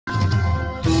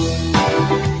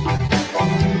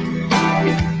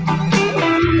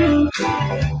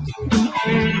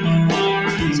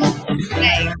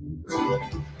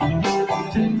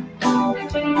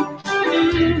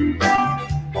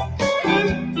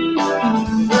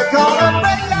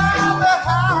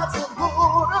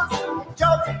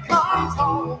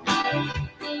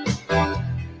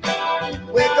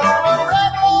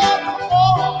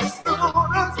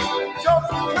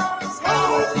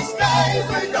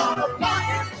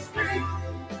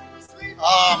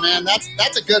Oh man,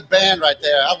 that's a good band right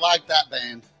there. I like that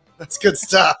band. That's good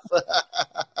stuff.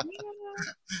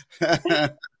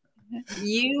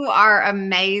 You are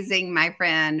amazing, my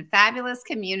friend. Fabulous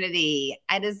community.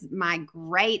 It is my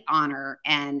great honor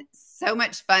and so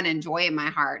much fun and joy in my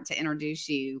heart to introduce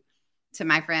you to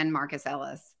my friend Marcus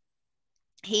Ellis.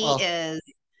 He is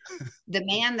the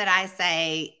man that I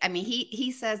say, I mean,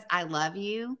 he says, I love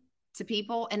you to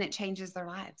people, and it changes their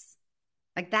lives.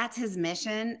 Like, that's his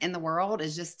mission in the world,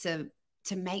 is just to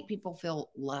make people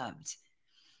feel loved.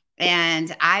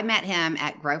 And I met him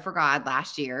at Grow for God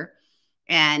last year,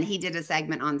 and he did a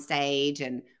segment on stage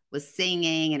and was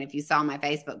singing. And if you saw my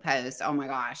Facebook post, oh my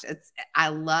gosh, I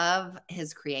love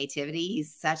his creativity.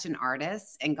 He's such an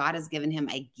artist, and God has given him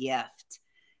a gift,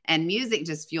 and music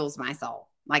just fuels my soul.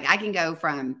 Like, I can go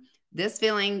from this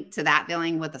feeling to that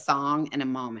feeling with a song in a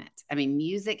moment. I mean,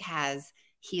 music has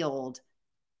healed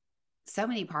so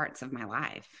many parts of my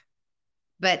life.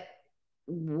 But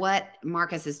what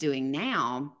Marcus is doing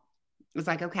now is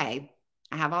like, okay,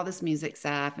 I have all this music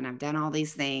stuff and I've done all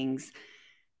these things,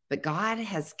 but God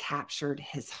has captured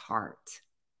his heart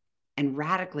and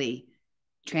radically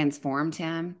transformed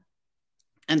him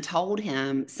and told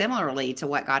him, similarly to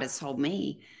what God has told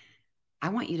me, I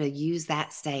want you to use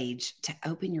that stage to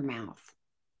open your mouth,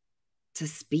 to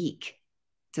speak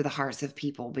to the hearts of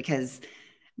people, because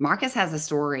Marcus has a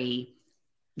story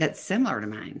that's similar to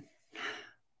mine.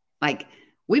 Like,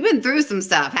 we've been through some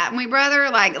stuff, haven't we, brother?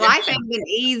 Like, life ain't been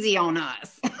easy on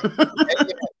us.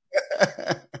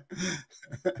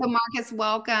 So Marcus,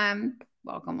 welcome.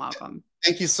 Welcome, welcome.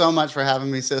 Thank you so much for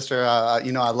having me, sister.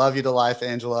 You know, I love you to life,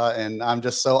 Angela, and I'm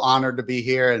just so honored to be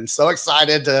here and so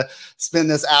excited to spend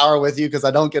this hour with you, because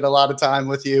I don't get a lot of time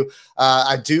with you.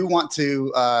 I do want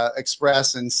to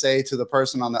express and say to the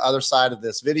person on the other side of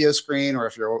this video screen, or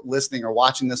if you're listening or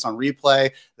watching this on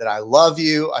replay, that I love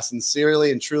you. I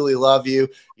sincerely and truly love you.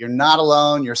 You're not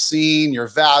alone. You're seen. You're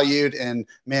valued. And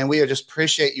man, we just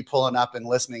appreciate you pulling up and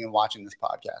listening and watching this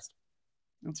podcast.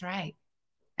 That's right.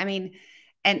 I mean,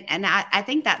 and I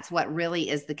think that's what really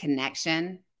is the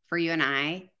connection for you and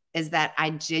I, is that I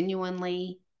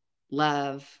genuinely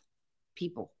love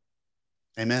people.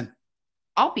 Amen.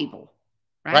 All people.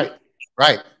 Right.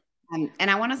 Right. And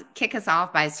I want to kick us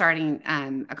off by starting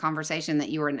a conversation that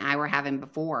you and I were having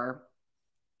before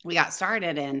we got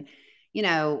started. And, you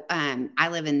know, I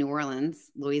live in New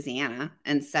Orleans, Louisiana.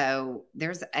 And so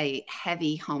there's a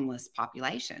heavy homeless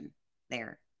population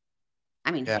there.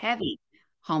 I mean, heavy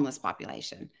homeless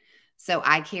population. So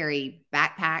I carry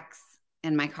backpacks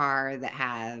in my car that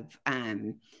have,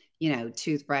 you know,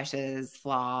 toothbrushes,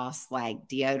 floss, like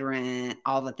deodorant,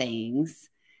 all the things.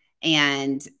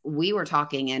 And we were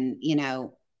talking, and, you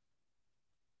know,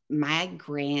 my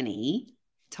granny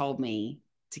told me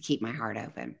to keep my heart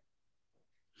open.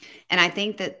 And I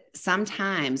think that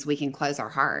sometimes we can close our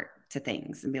heart to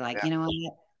things and be like, you know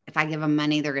what, if I give them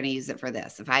money, they're going to use it for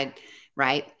this.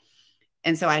 Right.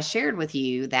 And so I shared with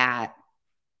you that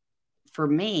for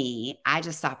me, I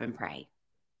just stop and pray.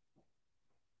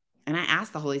 And I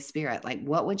asked the Holy Spirit, like,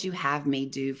 what would you have me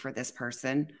do for this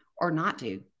person or not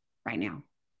do right now?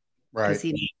 Right.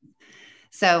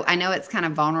 So I know it's kind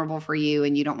of vulnerable for you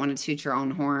and you don't want to toot your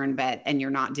own horn, and you're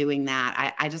not doing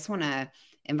that. I just want to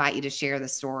invite you to share the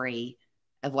story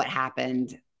of what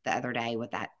happened the other day with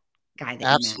that guy that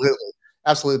Absolutely. you met.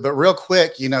 Absolutely. But real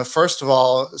quick, you know, first of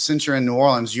all, since you're in New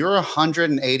Orleans, you're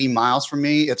 180 miles from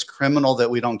me. It's criminal that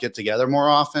we don't get together more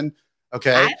often.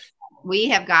 Okay.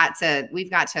 We've got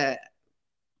to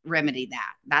remedy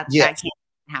that. That can't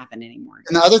happen anymore.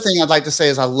 And the other thing I'd like to say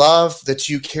is I love that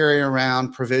you carry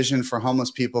around provision for homeless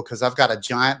people, because I've got a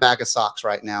giant bag of socks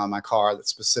right now in my car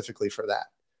that's specifically for that.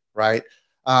 Right.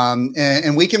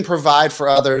 And we can provide for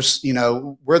others. You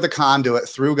know, we're the conduit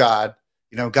through God.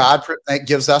 You know, God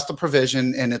gives us the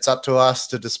provision, and it's up to us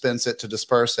to dispense it, to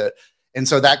disperse it. And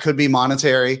so that could be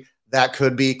monetary. That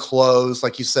could be clothes,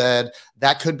 like you said.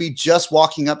 That could be just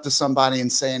walking up to somebody and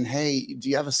saying, hey, do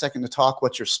you have a second to talk?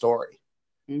 What's your story?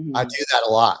 Mm-hmm. I do that a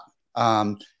lot.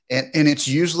 And it's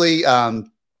usually our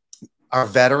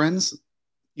veterans,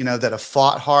 you know, that have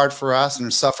fought hard for us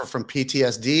and suffer from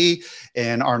PTSD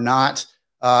and are not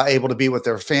able to be with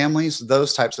their families,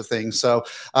 those types of things. So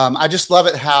I just love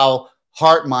it how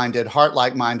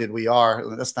heart-like minded we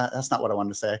are. That's not what I wanted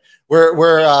to say.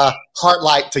 We're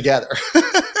heart-like together.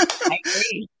 I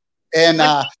agree. And we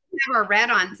have our red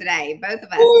on today, both of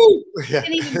us. Yeah. We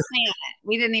didn't even plan it.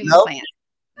 We didn't even plan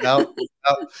it. No.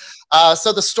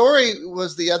 So the story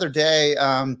was the other day,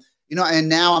 you know, and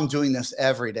now I'm doing this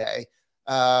every day.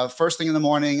 First thing in the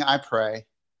morning, I pray.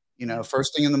 You know,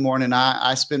 first thing in the morning,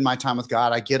 I spend my time with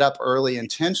God. I get up early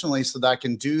intentionally so that I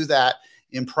can do that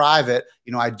in private.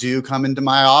 You know, I do come into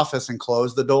my office and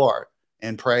close the door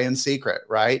and pray in secret,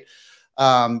 right?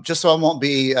 Just so I won't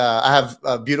be, I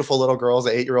have beautiful little girls,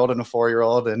 an 8-year-old and a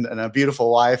 4-year-old and a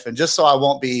beautiful wife. And just so I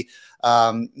won't be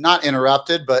not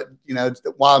interrupted, but, you know,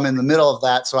 while I'm in the middle of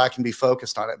that, so I can be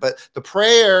focused on it. But the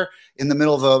prayer in the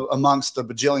middle of amongst the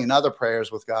bajillion other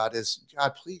prayers with God is,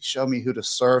 God, please show me who to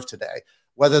serve today.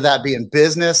 Whether that be in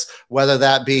business, whether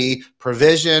that be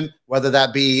provision, whether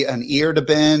that be an ear to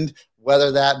bend,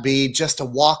 whether that be just to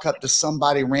walk up to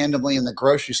somebody randomly in the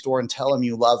grocery store and tell them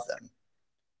you love them,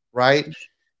 right?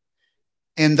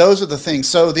 And those are the things.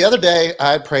 So the other day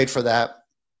I had prayed for that,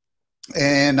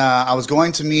 and I was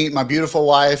going to meet my beautiful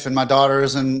wife and my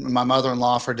daughters and my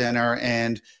mother-in-law for dinner,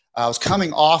 and I was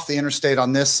coming off the interstate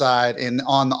on this side and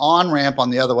on the on-ramp on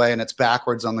the other way, and it's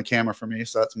backwards on the camera for me,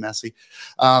 so it's messy.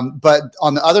 But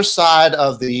on the other side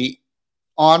of the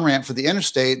on-ramp for the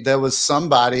interstate, there was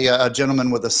somebody, a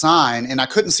gentleman with a sign, and I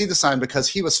couldn't see the sign because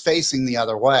he was facing the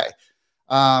other way.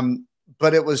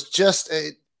 But it was just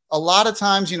a lot of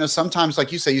times, you know, sometimes,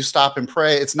 like you say, you stop and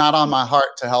pray. It's not on my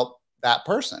heart to help that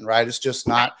person, right? It's just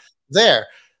not there.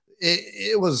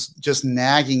 It was just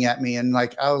nagging at me, and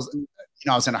like I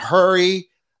was in a hurry.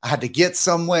 I had to get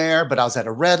somewhere, but I was at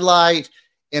a red light,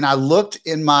 and I looked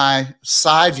in my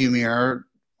side view mirror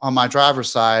on my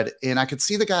driver's side, and I could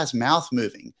see the guy's mouth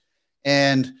moving.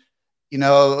 And, you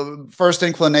know, first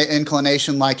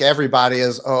inclination, like everybody,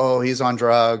 is, oh, he's on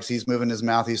drugs. He's moving his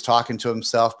mouth. He's talking to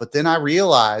himself. But then I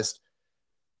realized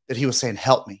that he was saying,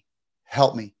 help me,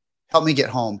 help me, help me get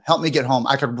home, help me get home.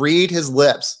 I could read his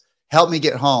lips, help me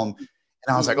get home.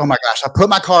 And I was like, oh my gosh, I put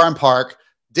my car in park.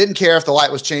 Didn't care if the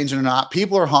light was changing or not.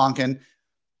 People are honking.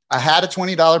 I had a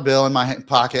 $20 bill in my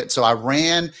pocket. So I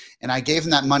ran and I gave him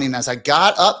that money. And as I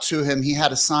got up to him, he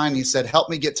had a sign. He said, help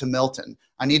me get to Milton.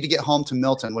 I need to get home to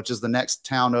Milton, which is the next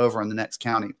town over in the next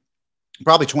county,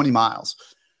 probably 20 miles.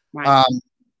 Right.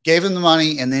 Gave him the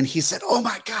money. And then he said, oh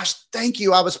my gosh, thank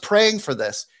you. I was praying for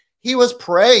this. He was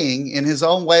praying in his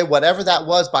own way, whatever that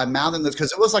was, by mouthing this,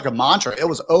 because it was like a mantra. It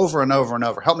was over and over and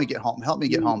over. Help me get home. Help me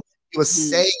get home. He was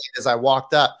saying it as I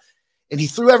walked up, and he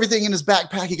threw everything in his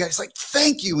backpack. He's like,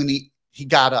 thank you. And he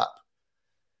got up.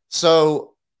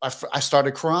 So I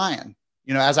started crying,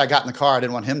 you know, as I got in the car. I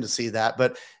didn't want him to see that,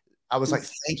 but I was like,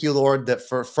 thank you, Lord, that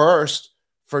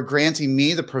for granting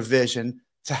me the provision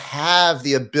to have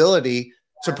the ability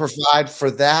to provide for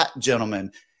that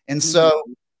gentleman. And so,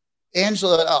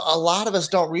 Angela, a lot of us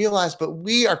don't realize, but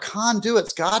we are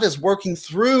conduits. God is working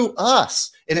through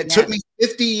us. And it took me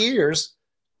 50 years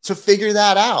to figure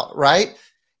that out, right?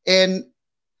 And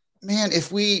man,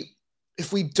 if we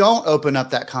don't open up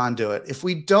that conduit, if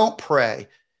we don't pray,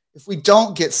 if we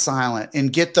don't get silent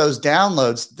and get those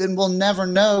downloads, then we'll never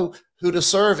know who to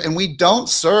serve. And we don't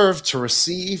serve to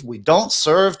receive. We don't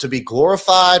serve to be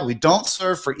glorified. We don't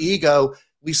serve for ego.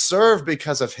 We serve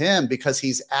because of him, because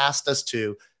he's asked us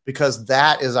to, because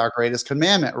that is our greatest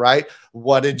commandment, right?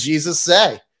 What did Jesus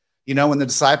say? You know, when the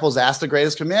disciples asked the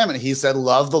greatest commandment, he said,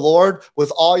 love the Lord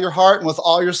with all your heart and with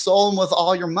all your soul and with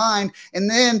all your mind. And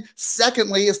then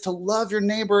secondly is to love your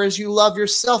neighbor as you love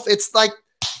yourself. It's like,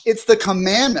 it's the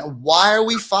commandment. Why are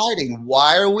we fighting?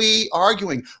 Why are we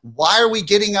arguing? Why are we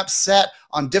getting upset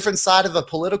on different side of a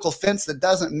political fence that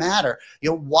doesn't matter?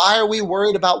 You know, why are we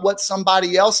worried about what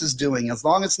somebody else is doing? As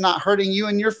long as it's not hurting you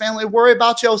and your family, worry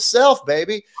about yourself,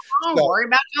 baby. So, worry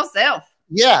about yourself.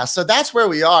 Yeah, so that's where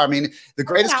we are. I mean, the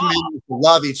greatest commandment is to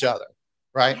love each other,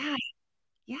 right?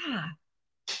 Yeah.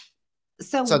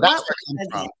 So that's where it comes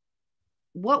from.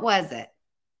 What was it?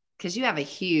 Because you have a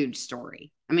huge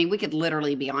story. I mean, we could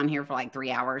literally be on here for like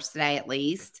 3 hours today at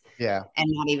least. Yeah. And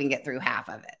not even get through half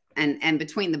of it. And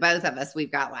between the both of us,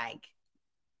 we've got like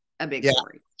a big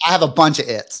story. I have a bunch of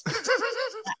its.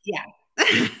 Yeah.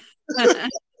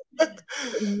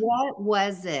 What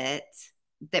was it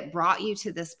that brought you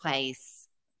to this place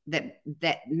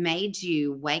that made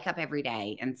you wake up every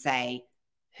day and say,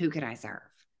 who can I serve?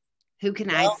 Who can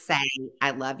I say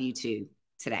I love you to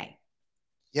today?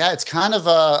 Yeah, it's kind of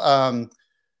a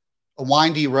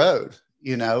windy road,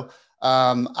 you know.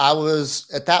 I was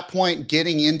at that point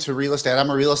getting into real estate.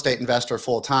 I'm a real estate investor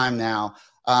full time now.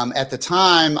 At the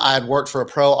time, I had worked for a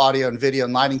pro audio and video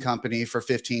and lighting company for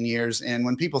 15 years. And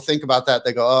when people think about that,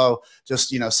 they go, oh,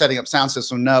 just, you know, setting up sound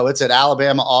system. No, it's at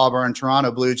Alabama, Auburn, Toronto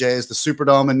Blue Jays, the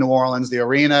Superdome in New Orleans, the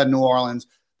Arena in New Orleans.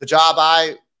 The job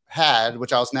I had,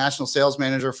 which I was national sales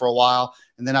manager for a while,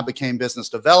 and then I became business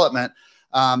development,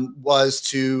 was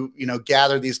to, you know,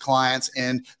 gather these clients.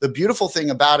 And the beautiful thing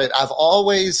about it, I've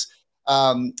always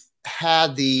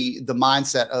had the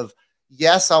mindset of,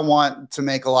 yes, I want to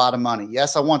make a lot of money.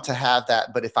 Yes, I want to have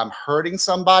that. But if I'm hurting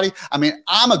somebody, I mean,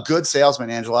 I'm a good salesman,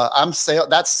 Angela.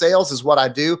 That sales is what I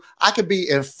do. I could be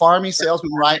a farmy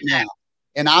salesman right now.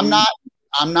 And I'm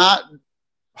not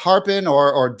harping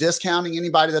or discounting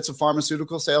anybody that's a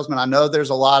pharmaceutical salesman. I know there's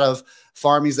a lot of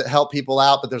farmies that help people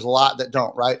out, but there's a lot that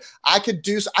don't, right? I could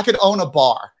own a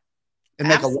bar and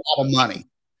make a lot of money.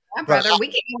 Yeah, brother, we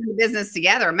can go into business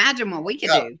together. Imagine what we could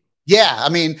do. Yeah, I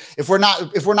mean, if we're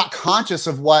not conscious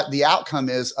of what the outcome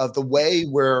is of the way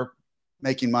we're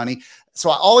making money. So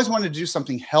I always wanted to do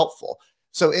something helpful.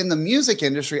 So in the music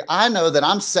industry, I know that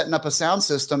I'm setting up a sound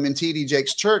system in TD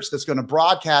Jake's church that's going to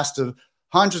broadcast to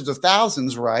hundreds of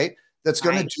thousands, right? That's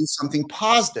going to do something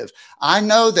positive. I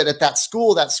know that at that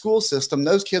school system,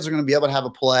 those kids are going to be able to have a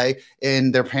play,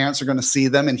 and their parents are going to see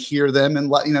them and hear them,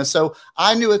 and so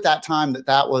I knew at that time that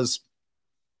I was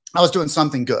doing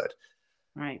something good.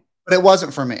 Right. But it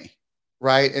wasn't for me,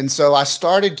 right? And so I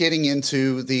started getting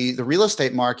into the real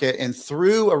estate market, and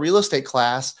through a real estate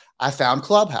class, I found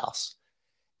Clubhouse.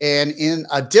 And in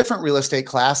a different real estate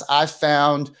class, I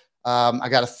found, I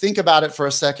got to think about it for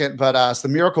a second, but it's The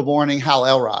Miracle Morning, Hal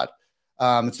Elrod.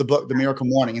 It's the book, The Miracle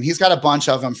Morning. And he's got a bunch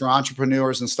of them for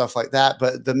entrepreneurs and stuff like that.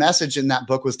 But the message in that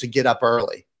book was to get up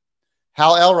early.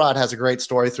 Hal Elrod has a great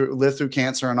story, lived through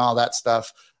cancer and all that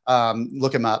stuff.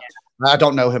 Look him up. I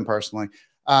don't know him personally.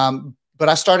 But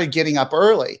I started getting up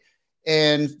early,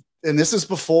 and this is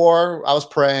before I was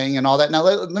praying and all that. Now,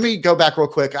 let me go back real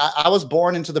quick. I was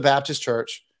born into the Baptist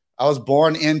church. I was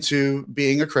born into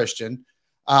being a Christian.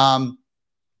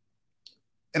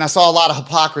 And I saw a lot of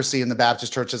hypocrisy in the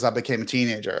Baptist church as I became a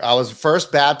teenager. I was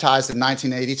first baptized in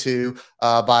 1982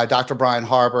 by Dr. Brian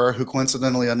Harbour, who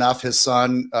coincidentally enough, his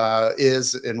son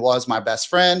is and was my best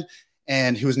friend,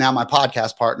 and who's now my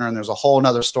podcast partner. And there's a whole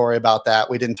nother story about that.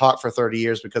 We didn't talk for 30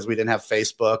 years because we didn't have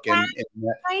Facebook. And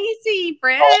crazy,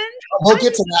 friend. We'll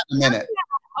get to that in a minute.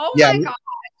 Oh my gosh.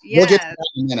 Yes. We'll get to that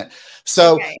in a minute.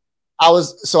 So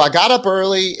I got up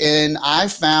early, and I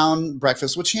found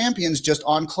Breakfast with Champions just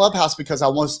on Clubhouse because I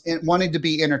wanted to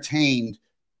be entertained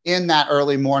in that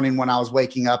early morning when I was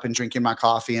waking up and drinking my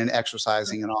coffee and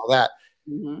exercising and all that.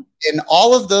 Mm-hmm. And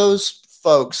all of those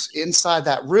folks inside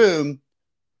that room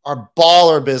are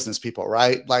baller business people,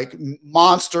 right? Like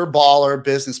monster baller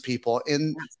business people.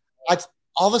 And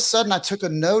all of a sudden I took a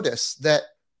notice that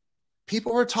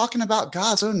people were talking about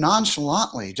God so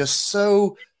nonchalantly, just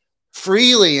so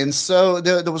freely. And so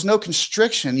there was no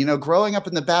constriction, growing up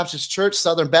in the Baptist church,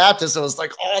 Southern Baptist, it was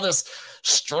like all this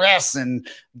stress and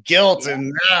guilt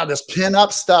and this pin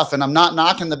up stuff. And I'm not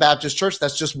knocking the Baptist church.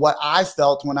 That's just what I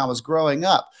felt when I was growing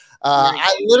up.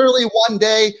 I literally one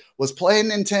day was playing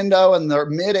Nintendo in the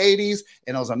mid 80s,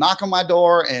 and it was a knock on my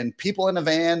door, and people in a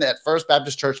van at First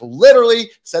Baptist Church literally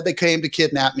said they came to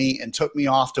kidnap me and took me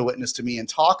off to witness to me and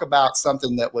talk about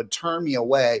something that would turn me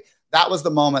away. That was the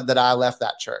moment that I left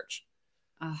that church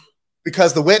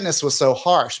because the witness was so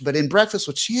harsh. But in Breakfast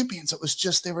with Champions, it was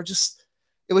just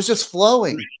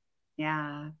flowing.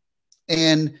 Yeah.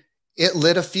 And it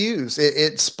lit a fuse.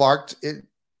 It struck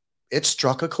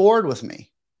a chord with me.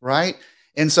 Right.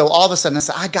 And so all of a sudden I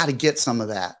said, I got to get some of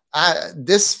that.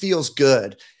 This feels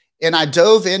good. And I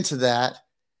dove into that,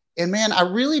 and man, I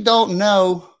really don't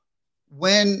know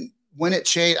when it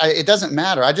changed. It doesn't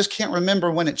matter. I just can't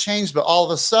remember when it changed, but all of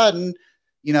a sudden,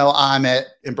 I'm at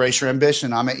Embrace Your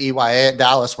Ambition. I'm at EYA at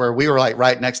Dallas, where we were like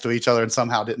right next to each other and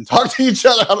somehow didn't talk to each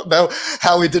other. I don't know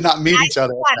how we did not meet each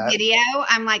other. That video.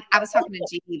 I was talking to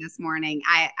Jeannie this morning.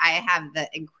 I have the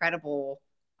incredible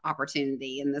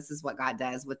opportunity, and this is what God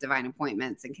does with divine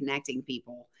appointments and connecting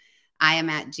people. I am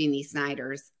at Jeannie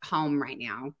Snyder's home right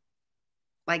now.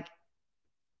 Like,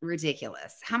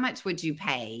 ridiculous. How much would you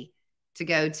pay to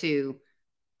go to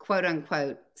quote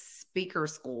unquote speaker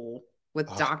school with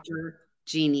Dr.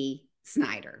 Jeannie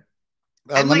Snyder?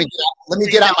 Let me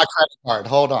get out my credit card.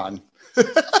 Hold on. I'm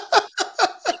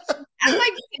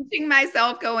like pinching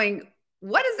myself going,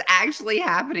 what is actually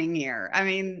happening here? I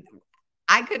mean,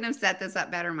 I couldn't have set this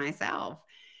up better myself.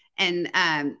 And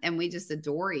we just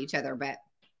adore each other. But,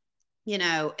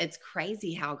 it's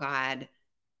crazy how God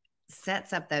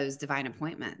sets up those divine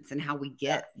appointments and how we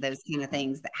get those kind of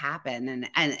things that happen.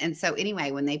 And so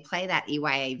anyway, when they play that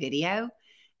EYA video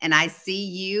and I see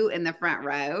you in the front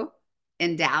row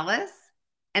in Dallas,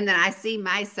 and then I see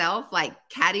myself like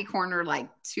catty corner, like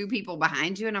two people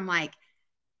behind you. And I'm like,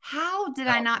 how did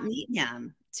I not meet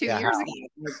him 2 years ago?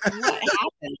 Like, what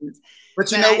happened?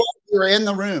 But you know what? We were in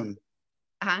the room.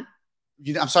 I'm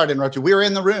sorry to interrupt you. We were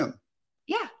in the room.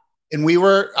 Yeah. And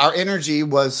our energy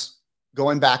was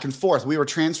going back and forth. We were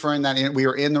transferring that in. We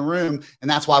were in the room. And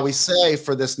that's why we say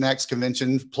for this next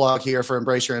convention, plug here for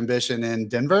Embrace Your Ambition in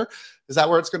Denver. Is that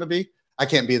where it's going to be? I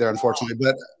can't be there, unfortunately,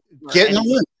 but get in the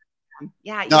room.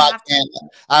 Yeah. No, I can't.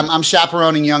 I'm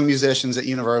chaperoning young musicians at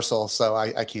Universal, so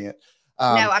I can't. No,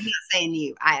 I'm not saying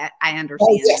you. I understand.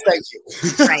 Oh, yes, thank you.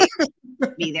 Right.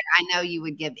 Be there. I know you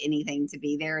would give anything to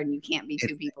be there, and you can't be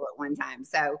two people at one time.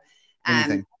 So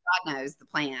God knows the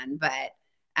plan, but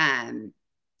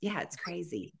yeah, it's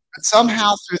crazy.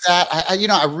 Somehow through that,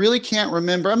 I really can't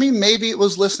remember. I mean, maybe it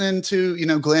was listening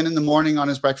to, Glenn in the morning on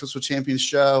his Breakfast with Champions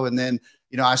show. And then,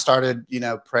 I started,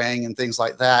 praying and things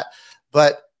like that.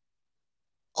 But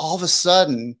all of a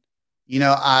sudden,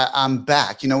 I'm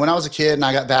back. When I was a kid and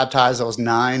I got baptized, I was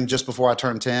 9, just before I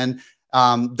turned 10.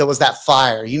 There was that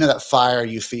fire, that fire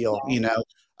you feel,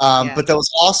 but there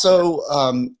was also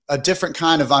a different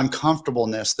kind of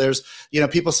uncomfortableness. There's,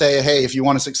 people say, hey, if you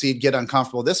want to succeed, get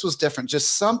uncomfortable. This was different.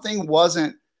 Just something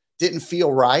didn't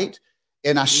feel right.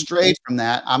 And I strayed from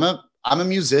that. I'm a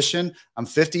musician. I'm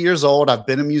 50 years old. I've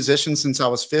been a musician since I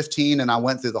was 15, and I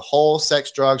went through the whole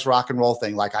sex, drugs, rock and roll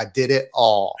thing. Like, I did it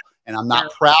all. And I'm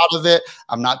not proud of it.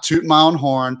 I'm not tooting my own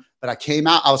horn, but I came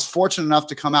out. I was fortunate enough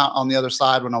to come out on the other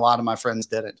side when a lot of my friends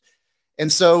didn't.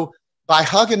 And so by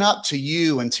hugging up to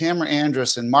you and Tamara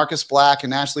Andrus and Marcus Black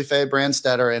and Ashley Faye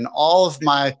Brandstetter and all of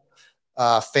my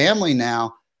family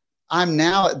now, I'm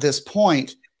now at this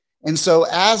point. And so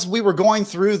as we were going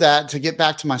through that, to get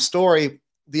back to my story,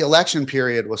 the election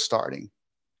period was starting.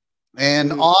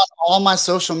 And on all my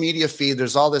social media feed,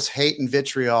 there's all this hate and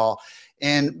vitriol.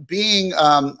 And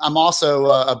I'm also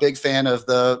a big fan of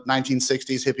the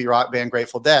 1960s hippie rock band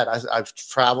Grateful Dead. I've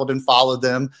traveled and followed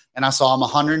them, and I saw them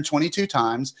 122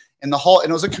 times. And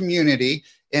it was a community,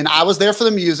 and I was there for the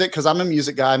music because I'm a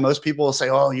music guy. Most people will say,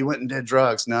 oh, you went and did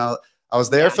drugs. No, I was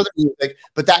there for the music,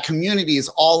 but that community is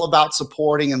all about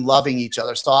supporting and loving each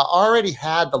other. So I already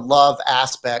had the love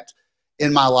aspect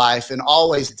in my life and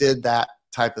always did that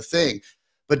type of thing.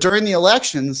 But during the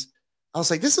elections, I was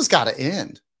like, this has got to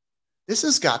end. This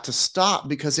has got to stop,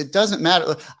 because it doesn't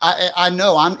matter. I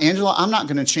know Angela, I'm not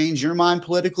going to change your mind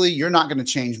politically. You're not going to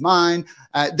change mine.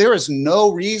 There is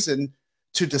no reason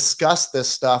to discuss this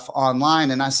stuff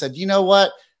online. And I said, you know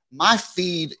what? My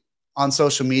feed on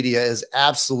social media is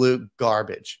absolute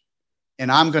garbage,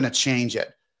 and I'm going to change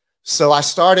it. So I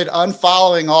started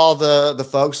unfollowing all the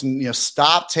folks and,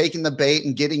 stop taking the bait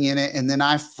and getting in it. And then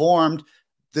I formed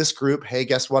this group, Hey,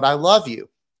 Guess What? I Love You.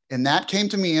 And that came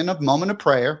to me in a moment of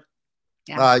prayer.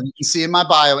 Yeah. You can see in my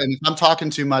bio, and if I'm talking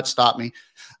too much, stop me.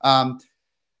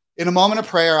 In a moment of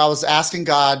prayer, I was asking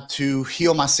God to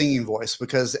heal my singing voice,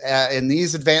 because in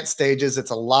these advanced stages,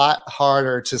 it's a lot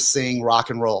harder to sing rock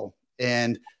and roll.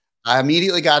 And I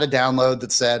immediately got a download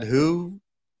that said,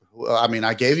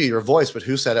 I gave you your voice, but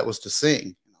who said it was to sing?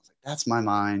 And I was like, that's my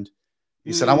mind.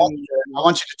 He said, I want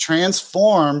you to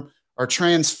transform or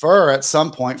transfer at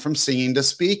some point from singing to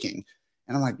speaking.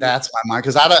 And I'm like, that's my mind,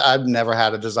 because I've never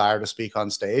had a desire to speak on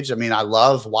stage. I mean, I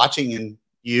love watching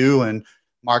you and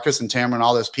Marcus and Tamara and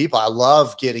all those people. I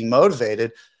love getting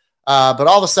motivated. But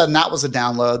all of a sudden, that was a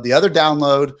download. The other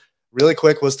download, really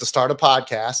quick, was to start a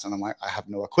podcast. And I'm like, I have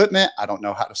no equipment. I don't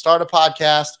know how to start a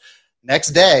podcast. Next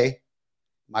day,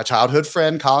 my childhood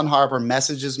friend, Colin Harper,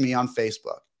 messages me on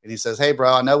Facebook. And he says, hey,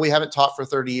 bro, I know we haven't talked for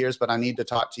 30 years, but I need to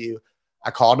talk to you.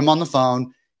 I called him on the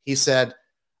phone. He said,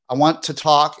 I want to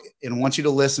talk and want you to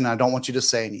listen. I don't want you to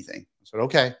say anything. I said,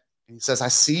 okay. And he says, I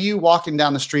see you walking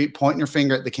down the street, pointing your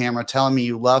finger at the camera, telling me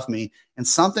you love me. And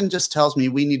something just tells me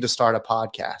we need to start a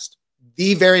podcast.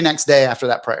 The very next day after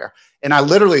that prayer. And I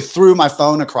literally threw my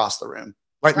phone across the room.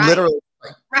 Literally.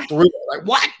 Threw it. Like,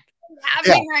 what?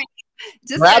 Yeah. Right.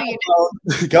 Just so you know,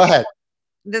 go ahead.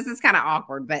 This is kind of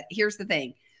awkward, but here's the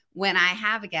thing. When I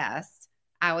have a guest,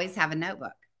 I always have a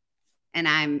notebook. And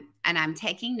I'm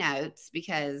taking notes,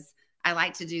 because I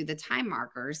like to do the time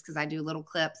markers, because I do little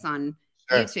clips on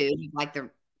YouTube.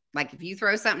 Like if you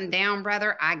throw something down,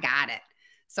 brother, I got it.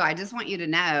 So I just want you to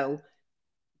know,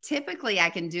 typically I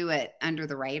can do it under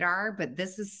the radar, but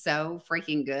this is so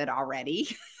freaking good already.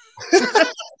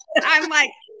 I'm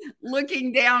like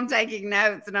looking down, taking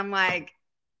notes, and I'm like,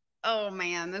 oh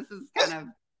man, this is kind of.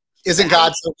 Isn't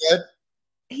God so good?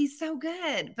 He's so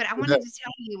good. But I wanted to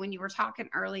tell you, when you were talking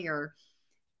earlier,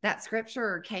 that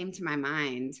scripture came to my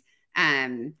mind.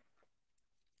 Let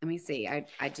me see.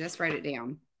 I just wrote it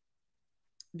down.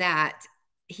 That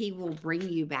he will bring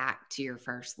you back to your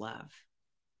first love.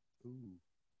 Ooh.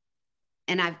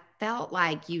 And I felt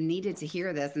like you needed to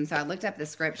hear this. And so I looked up the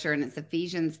scripture, and it's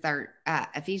Ephesians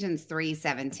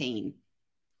 3:17.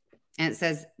 And it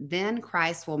says, then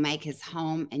Christ will make his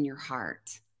home in your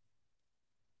heart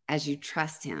as you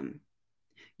trust him.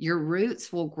 Your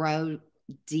roots will grow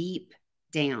deep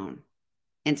down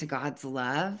into God's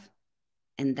love,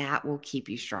 and that will keep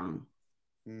you strong.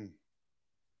 Mm.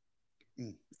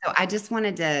 Mm. So I just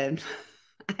wanted to,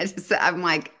 I'm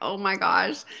like, oh my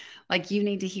gosh, like you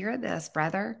need to hear this,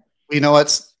 brother. You know,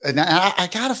 I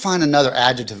got to find another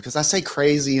adjective because I say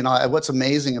crazy. And what's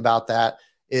amazing about that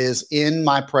is in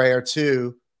my prayer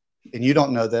too, and you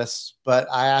don't know this, but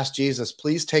I asked Jesus,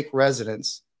 please take up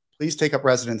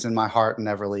residence in my heart and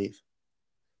never leave.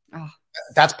 Oh.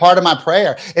 That's part of my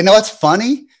prayer. And what's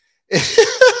funny is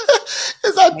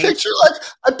I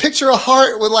picture a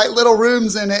heart with like little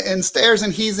rooms in it and stairs,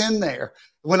 and he's in there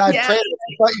when I pray.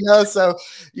 You know, so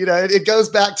you know it goes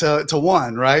back to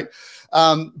one, right?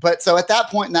 But so at that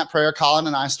point in that prayer, Colin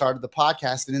and I started the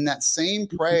podcast, and in that same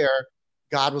prayer,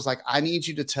 God was like, "I need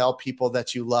you to tell people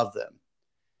that you love them,"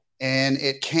 and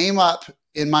it came up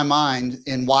in my mind.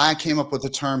 And why I came up with the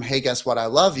term, "Hey, guess what? I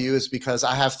love you," is because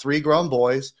I have 3 grown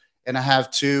boys. And I have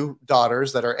 2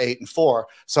 daughters that are 8 and 4.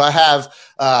 So I have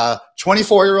a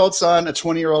 24-year-old son, a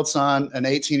 20-year-old son, an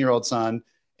 18-year-old son,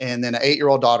 and then an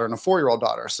 8-year-old daughter and a 4-year-old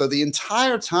daughter. So the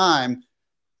entire time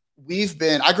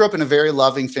I grew up in a very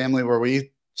loving family where we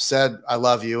said, I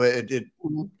love you.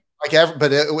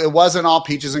 But it wasn't all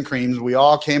peaches and creams. We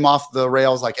all came off the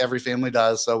rails like every family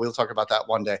does. So we'll talk about that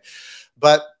one day.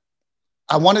 But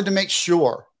I wanted to make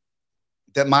sure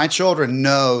that my children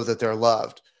know that they're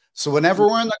loved. So whenever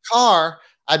we're in the car,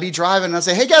 I'd be driving and I'd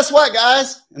say, hey, guess what,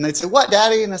 guys? And they'd say, what,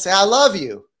 Daddy? And I'd say, I love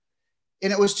you.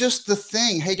 And it was just the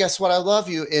thing. Hey, guess what? I love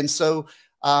you. And so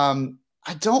I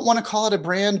don't want to call it a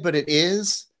brand, but it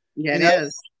is. Yeah, it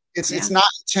is. It's not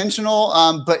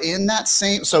intentional. But in that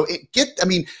same,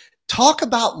 talk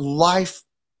about life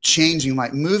changing,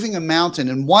 like moving a mountain.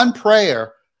 In one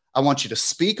prayer, I want you to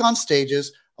speak on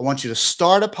stages. I want you to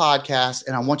start a podcast,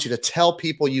 and I want you to tell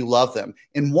people you love them.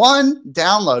 In one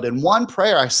download, in one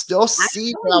prayer, I still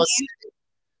see what I was saying.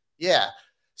 Yeah.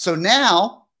 So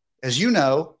now, as you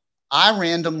know, I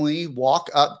randomly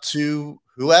walk up to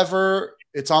whoever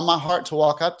it's on my heart to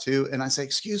walk up to, and I say,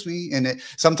 excuse me. And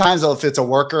sometimes if it's a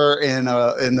worker in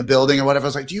the building or whatever, I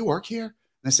was like, do you work here? And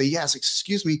I say, yes,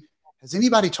 excuse me. Has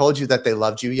anybody told you that they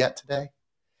loved you yet today?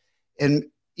 And,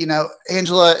 you know,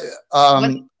 Angela,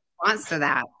 response to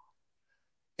that?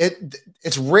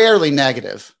 It's rarely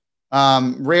negative,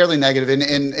 rarely negative.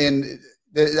 And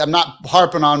I'm not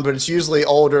harping on, but it's usually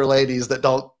older ladies that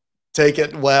don't take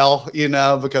it well, you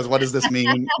know, because what does this mean?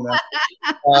 You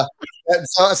know?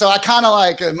 So I kind of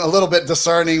like am a little bit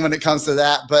discerning when it comes to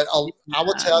that, but I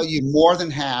will tell you more than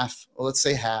half, well, let's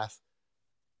say half,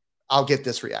 I'll get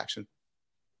this reaction.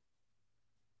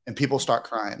 And people start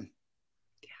crying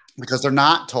because they're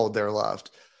not told they're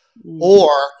loved. Or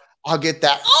I'll get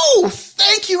that, oh,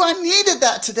 thank you. I needed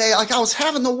that today. Like I was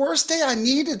having the worst day. I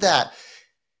needed that.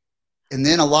 And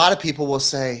then a lot of people will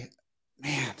say,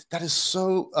 man, that is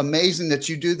so amazing that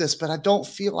you do this, but I don't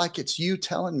feel like it's you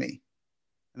telling me.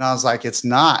 And I was like, it's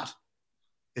not.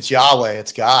 It's Yahweh.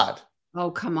 It's God.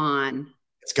 Oh, come on.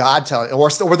 It's God telling,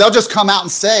 or they'll just come out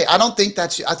and say, I don't think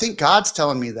that's you. I think God's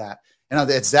telling me that. And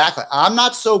exactly. I'm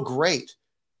not so great.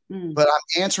 But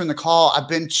I'm answering the call. I've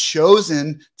been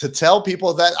chosen to tell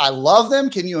people that I love them.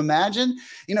 Can you imagine?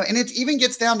 You know, and it even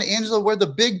gets down to Angela, we're the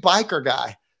big biker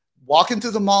guy walking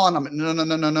through the mall, and I'm like, no.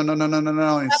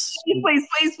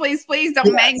 Please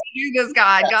don't make me do this,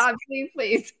 God. Yes. God,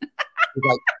 please.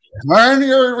 Like, turn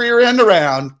your rear end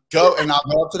around, go, and I'll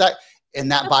go up to that. And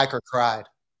that biker cried.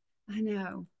 I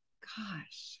know.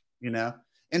 Gosh. You know,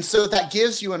 and so that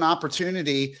gives you an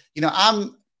opportunity. You know,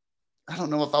 I don't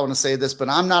know if I want to say this, but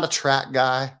I'm not a track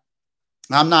guy.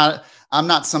 I'm not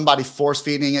somebody force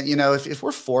feeding it. You know, if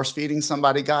we're force feeding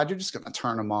somebody, God, you're just going to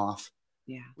turn them off.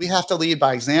 Yeah. We have to lead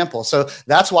by example. So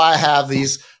that's why I have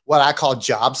these, what I call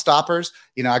job stoppers.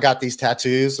 You know, I got these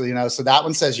tattoos, you know, so that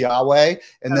one says Yahweh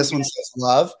and this one says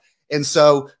love. And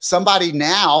so somebody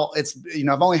now it's, you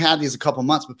know, I've only had these a couple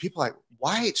months, but people are like,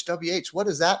 YHWH, what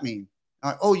does that mean? I'm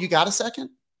like, oh, you got a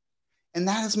second? And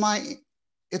that is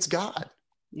it's God.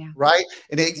 Yeah. Right.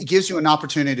 And it gives you an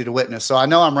opportunity to witness. So I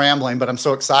know I'm rambling, but I'm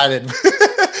so excited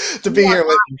to be here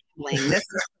with you. This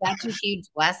is such a huge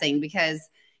blessing because,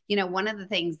 you know, one of the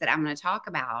things that I'm going to talk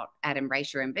about at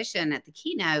Embrace Your Ambition at the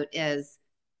keynote is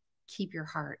keep your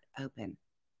heart open.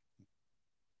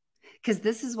 Because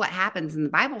this is what happens. And the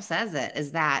Bible says it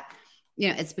is that, you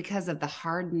know, it's because of the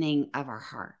hardening of our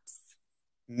hearts.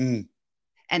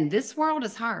 And this world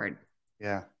is hard.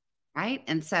 Yeah. Right.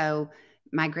 And so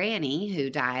my granny, who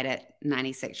died at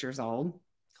 96 years old,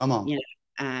 come on, you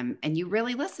know, and you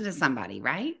really listen to somebody,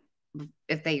 right?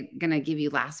 If they're going to give you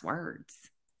last words.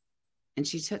 And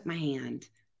she took my hand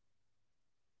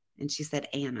And she said,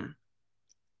 Anna,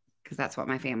 because that's what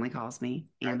my family calls me,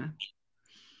 Anna.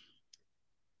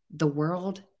 The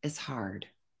world is hard,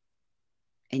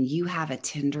 and you have a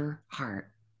tender heart.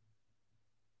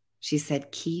 She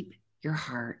said, keep your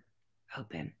heart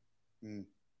open. Mm.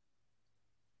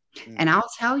 Mm. And I'll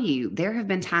tell you, there have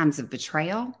been times of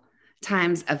betrayal,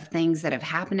 times of things that have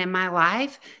happened in my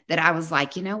life that I was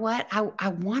like, you know what? I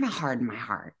want to harden my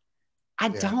heart. I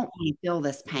don't want to feel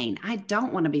this pain. I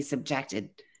don't want to be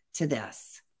subjected to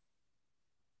this.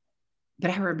 But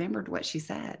I remembered what she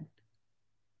said.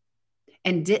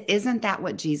 And isn't that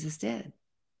what Jesus did?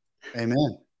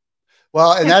 Amen.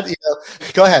 Well, and that,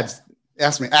 go ahead.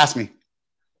 Ask me.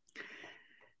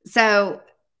 So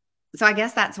I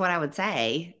guess that's what I would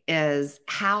say is,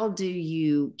 how do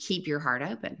you keep your heart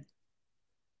open?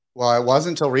 Well, it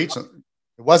wasn't until recently.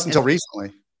 It wasn't until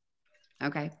recently.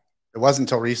 Okay. It wasn't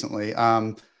until recently.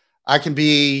 I can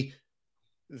be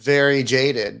very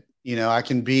jaded. I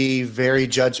can be very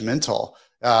judgmental.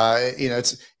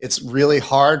 It's really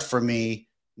hard for me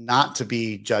not to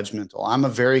be judgmental. I'm a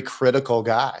very critical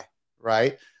guy,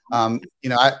 right? We're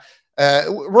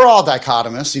all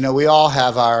dichotomous. We all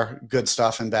have our good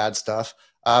stuff and bad stuff.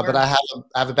 Sure. But I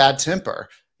have a bad temper.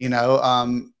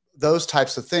 Those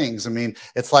types of things. I mean,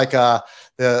 it's like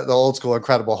the old school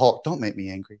Incredible Hulk. Don't make me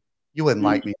angry. You wouldn't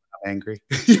like me if I'm angry.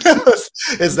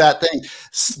 Is that thing.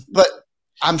 But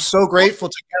I'm so grateful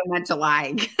to so much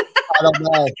alike. I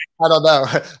don't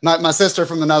know. My sister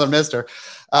from another mister.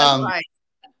 Right.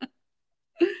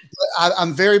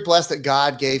 I'm very blessed that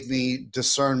God gave me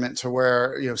discernment to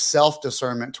where,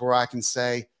 self-discernment to where I can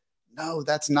say, no,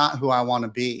 that's not who I want to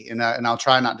be. And I'll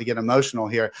try not to get emotional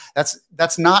here.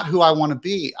 That's not who I want to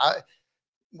be.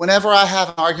 Whenever I have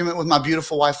an argument with my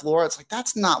beautiful wife, Laura, it's like,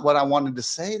 that's not what I wanted to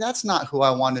say. That's not who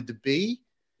I wanted to be.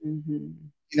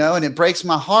 Mm-hmm. And it breaks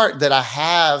my heart that I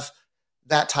have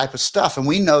that type of stuff. And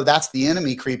we know that's the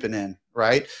enemy creeping in,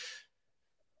 right?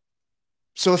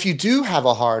 So if you do have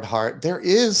a hard heart, there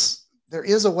is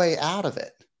a way out of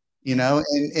it,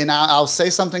 and I'll say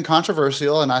something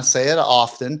controversial, and I say it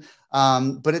often,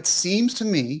 but it seems to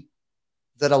me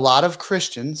that a lot of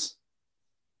Christians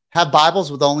have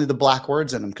Bibles with only the black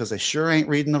words in them because they sure ain't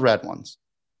reading the red ones.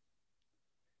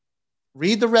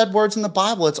 Read the red words in the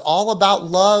Bible. It's all about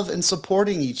love and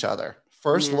supporting each other.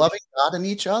 First, loving God and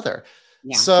each other.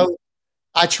 Yeah. So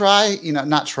I try,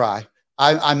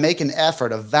 I make an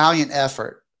effort, a valiant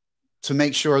effort, to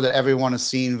make sure that everyone is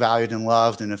seen, valued, and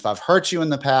loved. And if I've hurt you in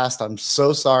the past, I'm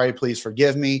so sorry. Please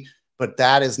forgive me. But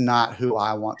that is not who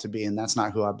I want to be, and that's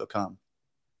not who I've become.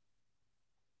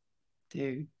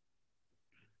 Dude.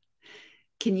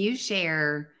 Can you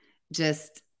share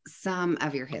just some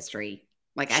of your history?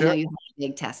 Like, sure. I know you have a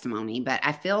big testimony, but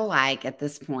I feel like at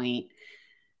this point,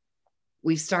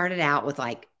 we've started out with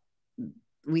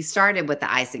we started with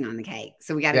the icing on the cake.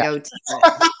 So we got to go to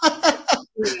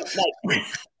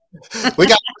we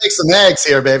got to make some eggs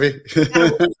here, baby.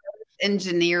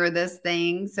 Engineer this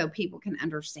thing so people can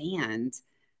understand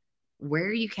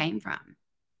where you came from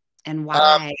and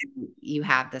why you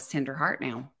have this tender heart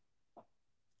now.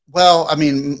 Well, I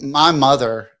mean, my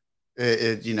mother,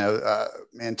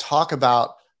 man, talk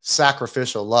about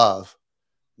sacrificial love.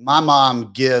 My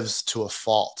mom gives to a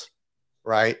fault,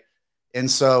 right? And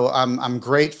so I'm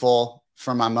grateful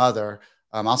for my mother.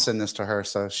 I'll send this to her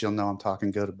so she'll know I'm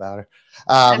talking good about her.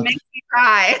 That makes me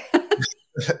cry.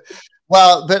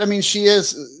 Well, but I mean, she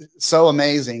is so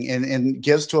amazing and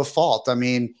gives to a fault. I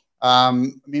mean,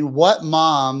 what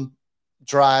mom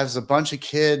drives a bunch of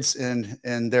kids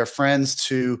and their friends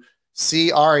to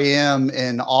see REM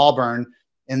in Auburn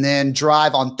and then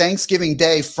drive on Thanksgiving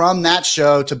Day from that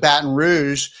show to Baton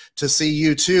Rouge to see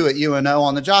U2 at UNO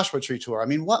on the Joshua Tree tour? I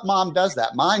mean, what mom does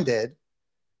that? Mine did,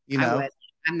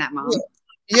 I'm that mom.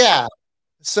 Yeah.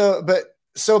 So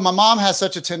my mom has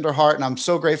such a tender heart, and I'm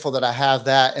so grateful that I have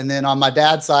that. And then on my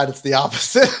dad's side, it's the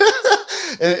opposite.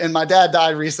 and my dad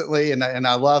died recently, and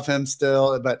I love him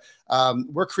still. But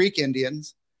we're Creek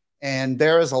Indians, and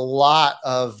there is a lot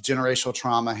of generational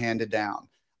trauma handed down.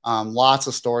 Lots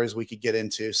of stories we could get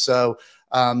into. So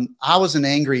I was an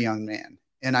angry young man,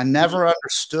 and I never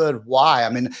understood why. I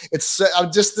mean,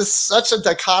 I'm just such a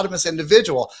dichotomous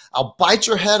individual. I'll bite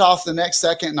your head off the next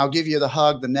second, and I'll give you the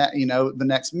hug the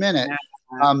next minute.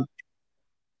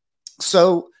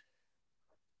 So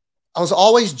I was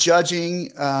always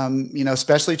judging,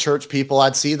 especially church people.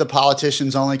 I'd see the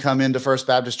politicians only come into First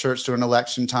Baptist Church during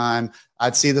election time.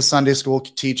 I'd see the Sunday school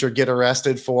teacher get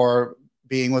arrested for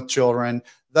being with children,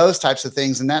 those types of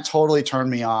things. And that totally turned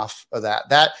me off of that.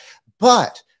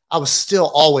 But I was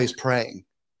still always praying.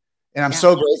 And I'm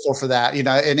so grateful for that,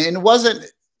 and it wasn't,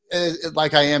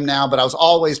 like I am now, but I was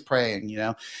always praying, you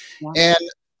know, Yeah. and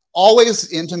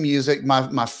always into music.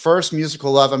 My first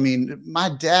musical love. I mean, my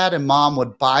dad and mom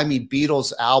would buy me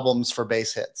Beatles albums for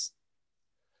bass hits,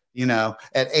 you know,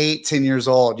 at 8, 10 years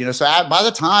old, you know. So by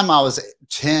the time I was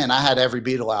 10, I had every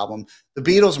Beatle album. The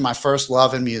Beatles are my first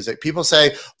love in music. People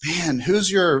say, man, who's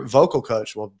your vocal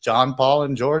coach? Well, John, Paul,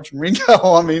 and George and Ringo.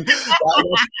 I mean,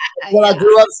 that's what I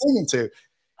grew up singing to.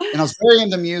 And I was very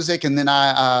into music. And then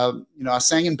you know, I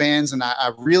sang in bands, and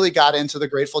I really got into the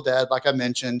Grateful Dead, like I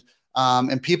mentioned.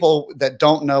 And people that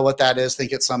don't know what that is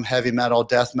think it's some heavy metal,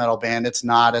 death metal band. It's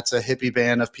not. It's a hippie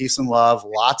band of peace and love,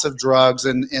 lots of drugs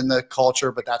in the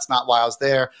culture, but that's not why I was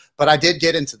there. But I did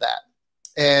get into that.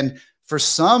 And for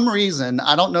some reason,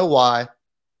 I don't know why,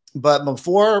 but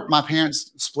before my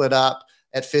parents split up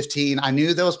at 15, I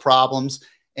knew there was problems.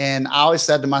 And I always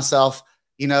said to myself,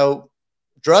 you know,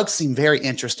 drugs seem very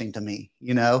interesting to me.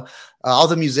 You know, all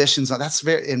the musicians, that's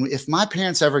very, and if my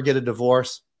parents ever get a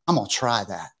divorce, I'm going to try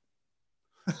that.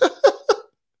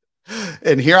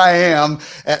 And here I am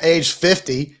at age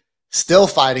 50, still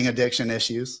fighting addiction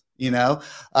issues. You know,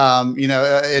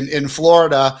 in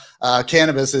Florida,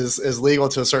 cannabis is legal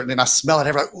to a certain, and I smell it.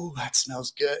 Everybody, ooh, that smells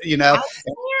good. You know,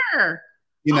 Here.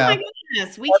 You know, oh my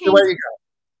goodness,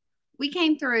 we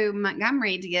came through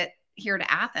Montgomery to get here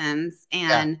to Athens,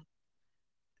 and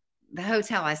the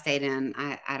hotel I stayed in,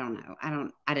 I don't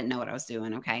know, I didn't know what I was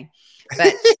doing. Okay, but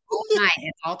all night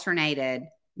it alternated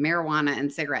marijuana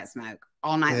and cigarette smoke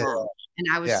all night long. And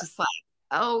I was just like,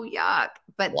 oh, yuck.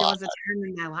 But there was a time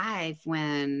in my life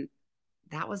when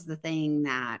that was the thing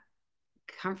that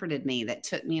comforted me, that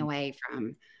took me away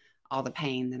from all the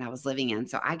pain that I was living in.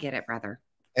 So I get it, brother.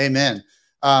 Amen.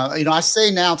 You know, I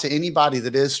say now to anybody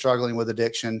that is struggling with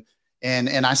addiction,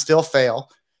 and I still fail,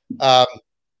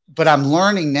 but I'm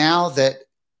learning now that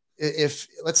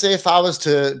let's say if I was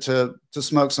to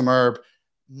smoke some herb,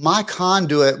 my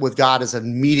conduit with God is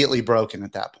immediately broken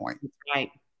at that point. Right.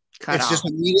 It's just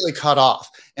immediately cut off.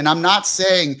 And I'm not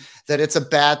saying that it's a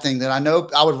bad thing. That I know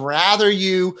I would rather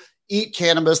you eat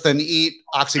cannabis than eat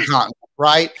OxyContin,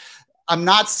 right? I'm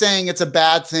not saying it's a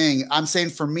bad thing. I'm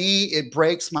saying for me, it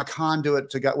breaks my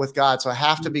conduit with God. So I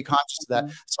have to be conscious of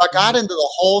that. So I got into the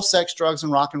whole sex, drugs,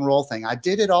 and rock and roll thing. I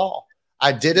did it all.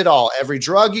 Every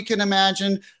drug you can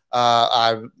imagine.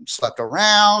 I slept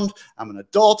around. I'm an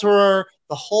adulterer.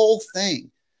 The whole thing.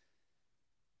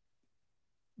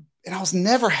 And I was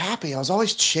never happy. I was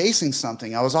always chasing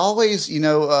something. I was always, you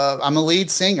know, I'm a lead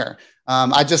singer.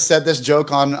 I just said this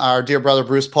joke on our dear brother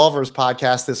Bruce Pulver's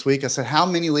podcast this week. I said, how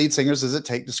many lead singers does it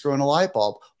take to screw in a light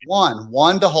bulb?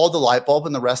 One to hold the light bulb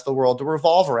and the rest of the world to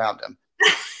revolve around him.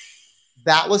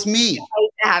 That was me. I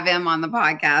hope to have him on the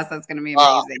podcast. That's going to be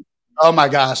amazing. Oh my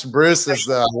gosh. Bruce is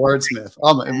the wordsmith.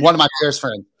 One of my dearest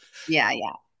friends. Yeah.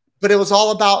 But it was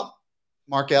all about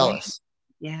Mark Ellis.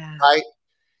 Yeah. Right.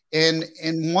 And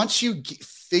once you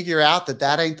figure out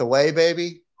that ain't the way,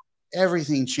 baby,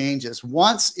 everything changes.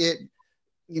 Once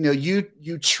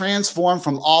you transform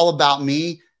from all about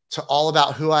me to all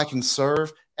about who I can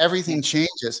serve, everything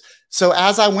changes. So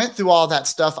as I went through all that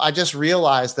stuff, I just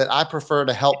realized that I prefer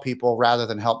to help people rather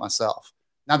than help myself.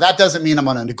 Now, that doesn't mean I'm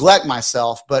going to neglect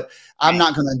myself, but I'm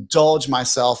not going to indulge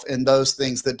myself in those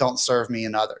things that don't serve me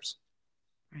and others.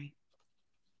 Right.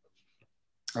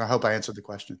 I hope I answered the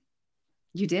question.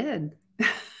 You did.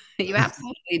 You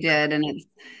absolutely did. And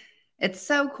it's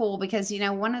so cool because, you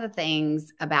know, one of the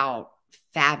things about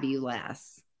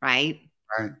fabulous, right?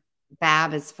 Right.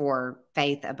 Fab is for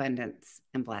faith, abundance,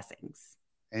 and blessings.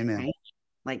 Amen. Right?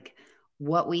 Like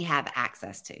what we have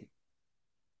access to.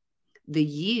 The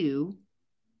you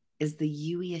is the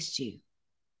you-iest you.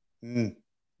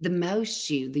 The most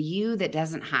you, the you that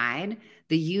doesn't hide,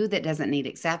 the you that doesn't need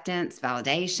acceptance,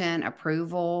 validation,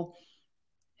 approval.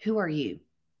 Who are you?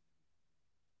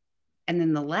 And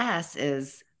then the less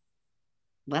is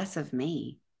less of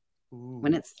me. Ooh,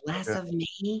 when it's less of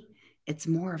me, it's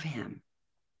more of him.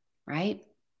 Right?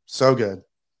 So good.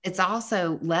 It's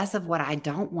also less of what I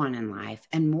don't want in life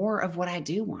and more of what I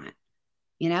do want.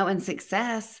 You know, and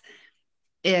success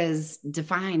is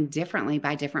defined differently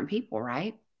by different people,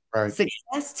 right? Right.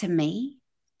 Success to me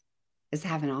is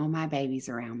having all my babies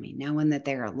around me, knowing that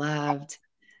they're loved,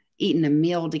 eating a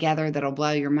meal together that'll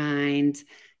blow your mind,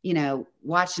 you know,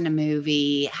 watching a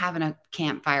movie, having a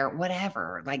campfire,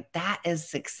 whatever. Like that is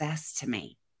success to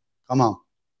me. Come on.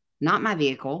 Not my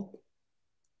vehicle.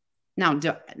 Now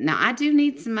I do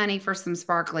need some money for some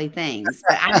sparkly things,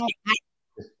 but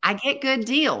I get good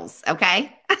deals.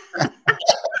 Okay.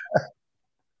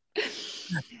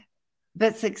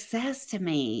 But success to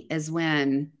me is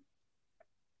when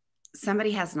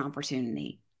somebody has an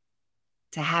opportunity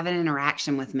to have an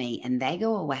interaction with me, and they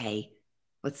go away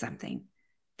with something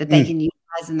that they can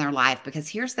utilize in their life. Because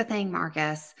here's the thing,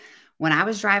 Marcus, when I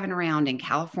was driving around in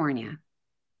California,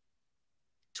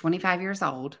 25 years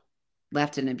old,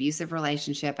 left an abusive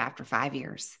relationship after 5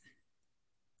 years.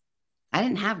 I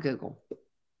didn't have Google.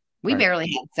 We barely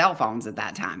had cell phones at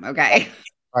that time. Okay.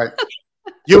 Right.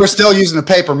 You were still using a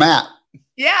paper map.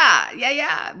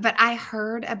 Yeah. But I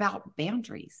heard about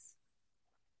boundaries.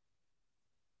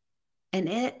 And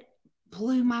it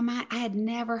blew my mind. I had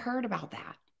never heard about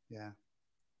that. Yeah.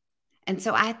 And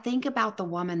so I think about the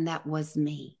woman that was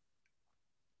me,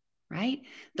 right?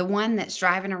 The one that's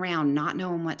driving around, not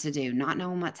knowing what to do, not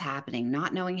knowing what's happening,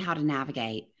 not knowing how to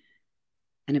navigate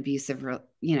an abusive,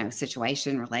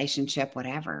 situation, relationship,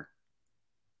 whatever.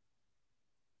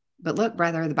 But look,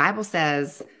 brother, the Bible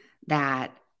says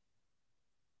that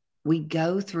we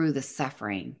go through the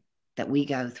suffering that we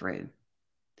go through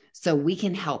so we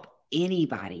can help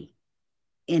anybody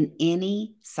in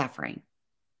any suffering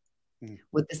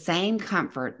with the same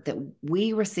comfort that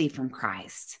we receive from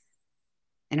Christ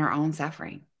in our own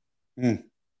suffering. I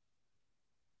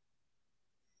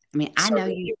mean, I know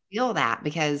you feel that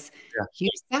because you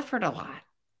suffered a lot.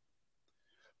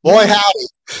 Boy, howdy.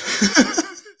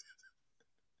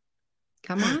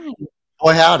 Come on.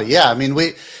 Boy, howdy. Yeah. I mean,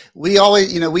 we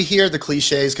always, we hear the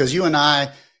cliches because you and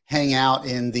I hang out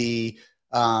in the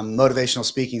motivational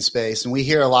speaking space, and we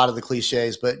hear a lot of the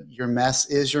cliches, but your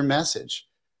mess is your message.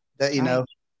 That,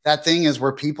 that thing is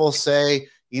where people say,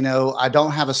 I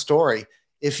don't have a story.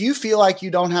 If you feel like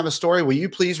you don't have a story, will you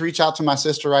please reach out to my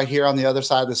sister right here on the other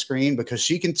side of the screen, because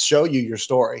she can show you your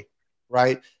story,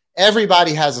 right?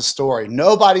 Everybody has a story.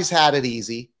 Nobody's had it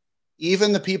easy.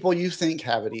 Even the people you think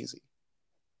have it easy,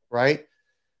 right?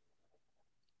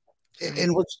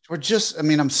 And we're just,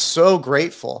 I'm so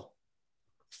grateful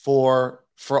for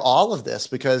all of this,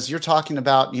 because you're talking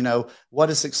about,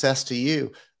 what is success to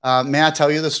you? May I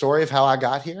tell you the story of how I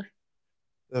got here,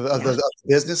 of the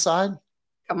business side?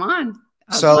 Come on.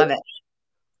 I love it.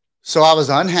 So I was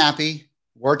unhappy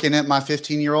working at my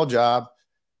 15-year-old job.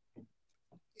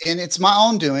 And it's my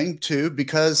own doing too,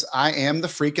 because I am the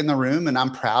freak in the room, and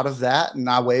I'm proud of that. And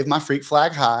I wave my freak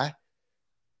flag high.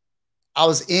 I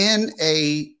was in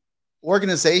a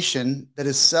organization that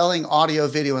is selling audio,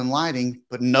 video, and lighting,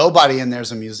 but nobody in there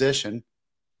is a musician.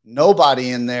 Nobody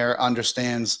in there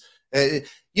understands.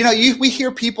 We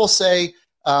hear people say,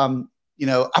 I'm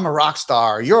a rock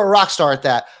star. You're a rock star at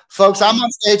that. Folks, I'm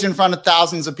on stage in front of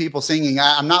thousands of people singing.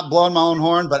 I'm not blowing my own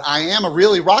horn, but I am a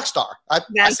really rock star.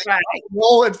 That's right.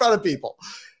 Roll in front of people.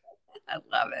 I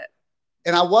love it.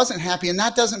 And I wasn't happy, and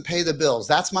that doesn't pay the bills.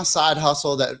 That's my side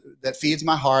hustle that feeds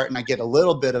my heart, and I get a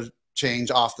little bit of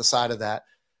change off the side of that.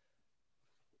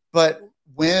 But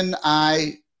when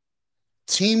I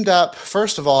teamed up,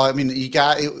 first of all,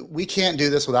 we can't do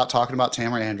this without talking about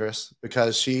Tamara Andrus,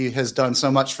 because she has done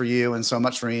so much for you and so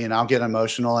much for me, and I'll get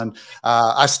emotional, and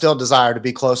I still desire to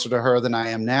be closer to her than I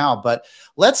am now. But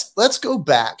let's go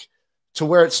back to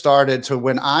where it started, to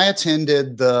when I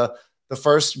attended the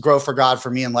first Grow for God for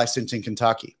me in Lexington,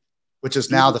 Kentucky, which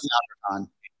is now the FounderCon.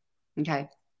 Okay.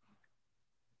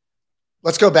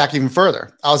 Let's go back even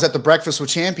further. I was at the Breakfast with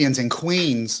Champions in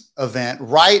Queens event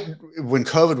right when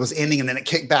COVID was ending, and then it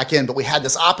kicked back in. But we had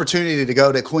this opportunity to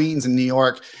go to Queens in New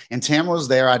York, and Tamara was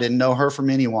there. I didn't know her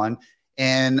from anyone.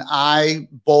 And I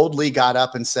boldly got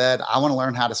up and said, I want to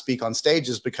learn how to speak on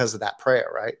stages because of that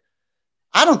prayer, right?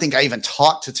 I don't think I even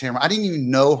talked to Tamara. I didn't even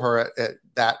know her at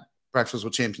that Breakfast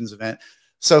with Champions event.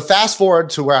 So fast forward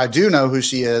to where I do know who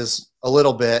she is a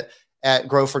little bit at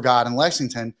Grow for God in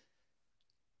Lexington.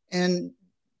 And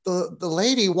the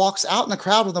lady walks out in the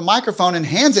crowd with a microphone and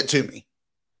hands it to me.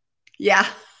 Yeah.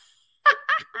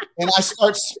 And I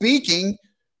start speaking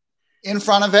in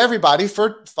front of everybody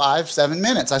for 5-7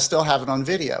 minutes. I still have it on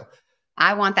video.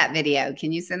 I want that video.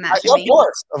 Can you send that to me?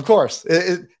 Of course.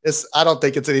 It's, I don't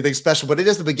think it's anything special, but it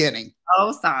is the beginning.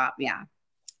 Oh, stop. Yeah.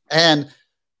 And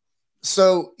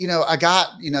so, I got,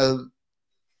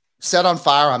 set on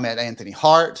fire. I met Anthony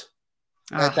Hart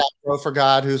at that Grow for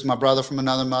God, who's my brother from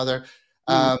another mother.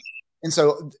 And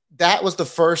so that was the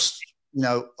first,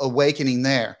 awakening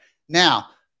there. Now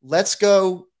let's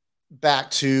go back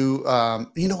to,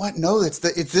 you know what? No,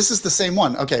 this is the same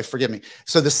one. Okay. Forgive me.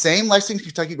 So the same Lexington,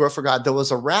 Kentucky Grow for God, there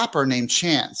was a rapper named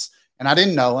Chance, and I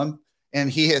didn't know him.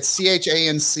 And he had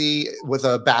CHANC with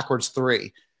a backwards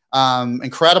 3.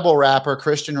 Incredible rapper,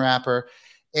 Christian rapper.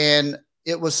 And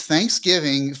it was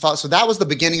Thanksgiving. So that was the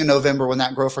beginning of November when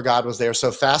that Grow for God was there.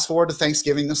 So fast forward to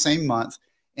Thanksgiving the same month.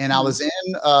 And I was in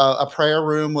a prayer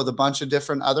room with a bunch of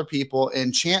different other people,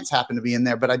 and Chance happened to be in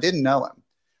there, but I didn't know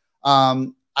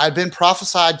him. I'd been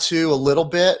prophesied to a little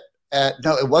bit.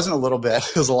 No, it wasn't a little bit.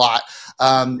 It was a lot.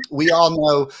 We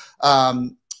all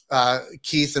know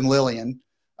Keith and Lillian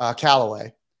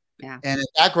Calloway. Yeah. And at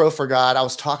that Grow for God, I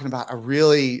was talking about, I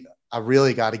really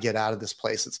got to get out of this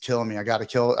place. It's killing me. I got to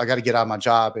get out of my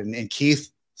job. And Keith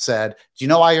said, do you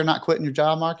know why you're not quitting your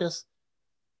job, Marcus?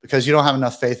 Because you don't have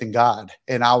enough faith in God.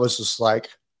 And I was just like,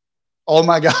 oh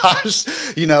my gosh,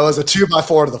 you know, as a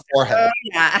 2x4 to the forehead. Oh,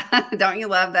 yeah. Don't you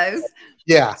love those?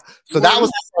 Yeah. So that was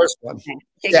the first one.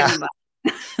 Yeah.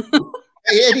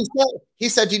 And he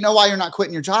said, do you know why you're not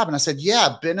quitting your job? And I said,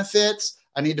 yeah, benefits.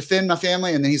 I need to feed my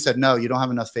family. And then he said, no, you don't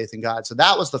have enough faith in God. So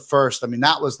that was the first. I mean,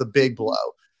 that was the big blow.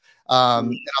 And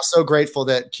I was so grateful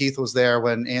that Keith was there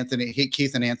when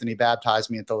Keith and Anthony baptized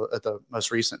me at the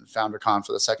most recent FounderCon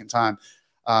for the second time.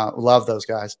 Love those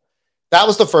guys. That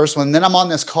was the first one. Then I'm on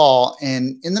this call,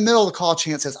 and in the middle of the call,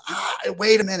 Chance says,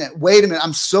 wait a minute.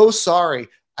 I'm so sorry.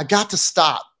 I got to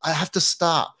stop. I have to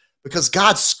stop because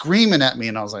God's screaming at me.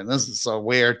 And I was like, this is so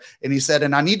weird. And he said,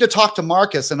 and I need to talk to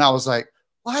Marcus. And I was like,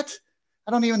 what?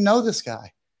 I don't even know this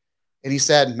guy. And he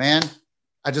said, man,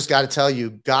 I just got to tell you,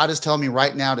 God is telling me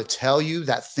right now to tell you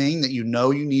that thing that you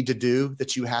know you need to do,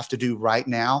 that you have to do right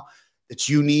now, that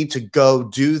you need to go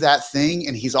do that thing.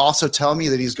 And he's also telling me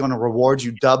that he's going to reward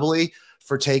you doubly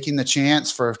for taking the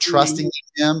chance, for trusting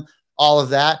him, all of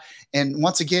that. And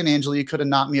once again, Angela, you could have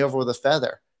knocked me over with a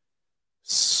feather.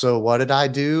 So what did I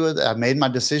do? I made my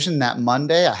decision that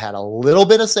Monday. I had a little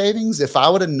bit of savings. If I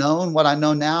would have known what I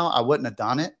know now, I wouldn't have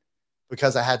done it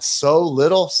because I had so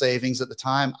little savings at the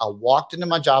time. I walked into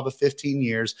my job of 15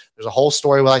 years. There's a whole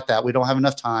story like that. We don't have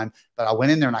enough time, but I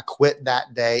went in there and I quit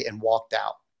that day and walked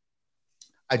out.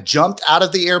 I jumped out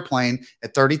of the airplane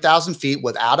at 30,000 feet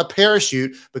without a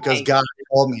parachute because God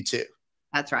told me to.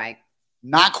 That's right.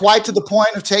 Not quite to the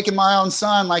point of taking my own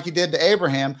son like he did to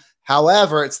Abraham.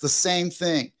 However, it's the same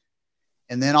thing.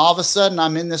 And then all of a sudden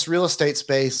I'm in this real estate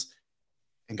space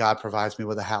and God provides me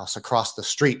with a house across the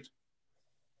street.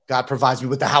 God provides me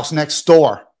with the house next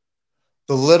door.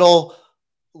 The little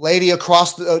lady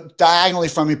across diagonally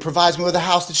from me provides me with a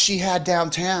house that she had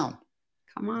downtown.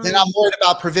 Come on. Then I'm worried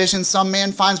about provision. Some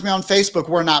man finds me on Facebook.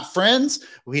 We're not friends.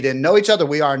 We didn't know each other.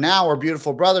 We are now. We're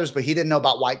beautiful brothers, but he didn't know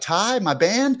about White Tie, my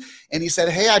band. And he said,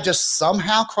 hey, I just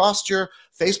somehow crossed your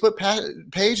Facebook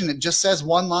page and it just says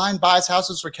one line, buys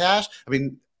houses for cash. I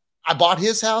mean, I bought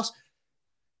his house.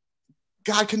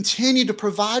 God continued to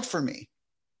provide for me.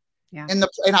 Yeah.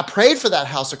 And I prayed for that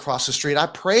house across the street. I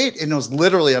prayed, and it was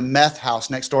literally a meth house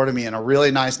next door to me in a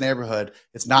really nice neighborhood.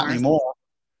 It's not anymore.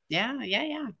 Yeah, yeah,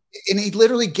 yeah. And he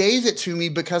literally gave it to me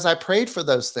because I prayed for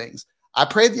those things. I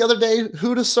prayed the other day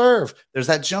who to serve. There's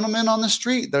that gentleman on the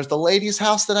street. There's the lady's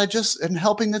house that I just am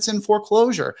helping that's in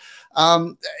foreclosure.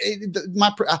 I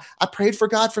prayed for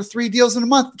God for 3 deals in a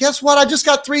month. Guess what? I just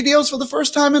got 3 deals for the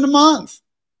first time in a month.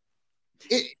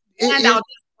 And I'll just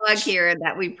plug here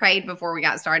that we prayed before we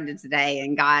got started today,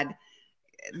 and God,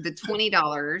 the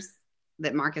 $20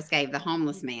 that Marcus gave the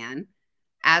homeless man,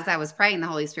 as I was praying, the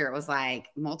Holy Spirit was like,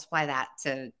 multiply that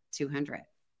to 200.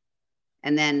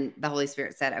 And then the Holy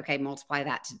Spirit said, okay, multiply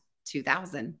that to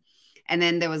 2,000. And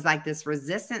then there was like this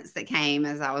resistance that came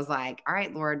as I was like, all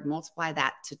right, Lord, multiply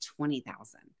that to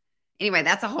 20,000. Anyway,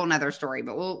 that's a whole nother story,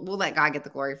 but we'll let God get the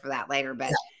glory for that later.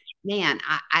 But man,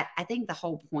 I think the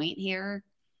whole point here,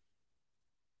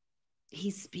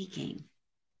 he's speaking.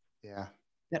 Yeah.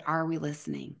 But are we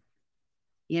listening?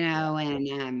 You know,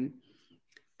 and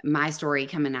my story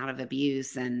coming out of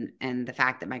abuse and the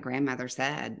fact that my grandmother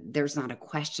said, there's not a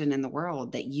question in the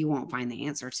world that you won't find the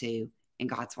answer to in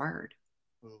God's word.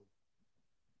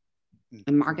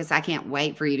 And Marcus, I can't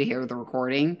wait for you to hear the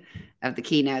recording of the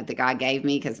keynote that God gave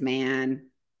me. Cause man,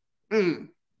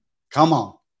 come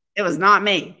on. It was not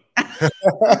me.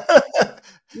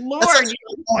 Lord, you're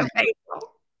so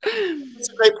faithful. That's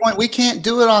a great point. We can't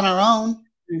do it on our own.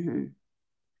 Mm-hmm.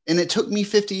 And it took me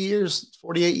 50 years,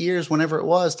 48 years, whenever it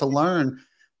was, to learn.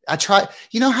 I tried.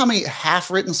 You know how many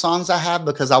half-written songs I have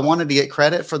because I wanted to get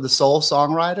credit for the sole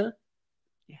songwriter?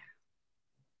 Yeah.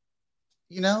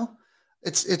 You know,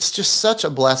 it's just such a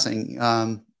blessing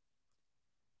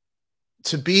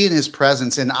to be in his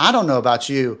presence. And I don't know about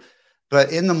you,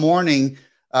 but in the morning,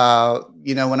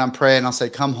 you know, when I'm praying, I'll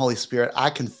say, come, Holy Spirit, I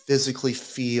can physically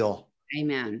feel.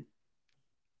 Amen.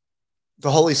 The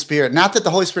Holy Spirit. Not that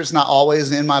the Holy Spirit's not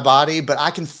always in my body, but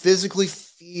I can physically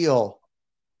feel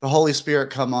the Holy Spirit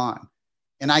come on.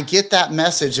 And I get that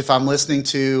message if I'm listening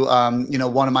to, you know,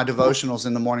 one of my devotionals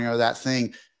in the morning or that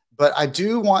thing. But I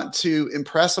do want to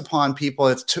impress upon people,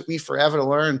 it took me forever to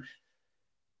learn,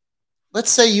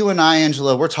 let's say you and I,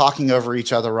 Angela, we're talking over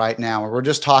each other right now, or we're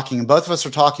just talking, and both of us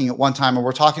are talking at one time, and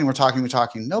we're talking.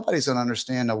 Nobody's going to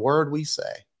understand a word we say.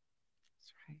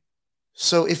 Right.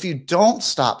 So if you don't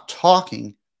stop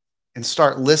talking and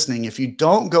start listening, if you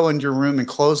don't go into your room and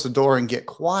close the door and get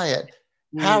quiet,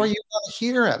 how are you going to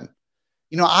hear him?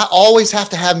 You know, I always have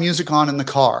to have music on in the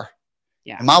car.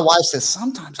 Yeah. And my wife says,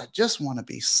 sometimes I just want to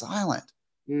be silent.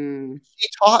 She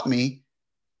taught me,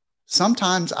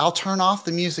 sometimes I'll turn off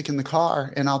the music in the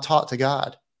car and I'll talk to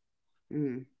God.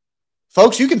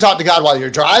 Folks, you can talk to God while you're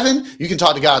driving. You can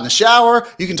talk to God in the shower.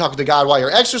 You can talk to God while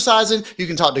you're exercising. You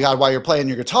can talk to God while you're playing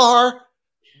your guitar.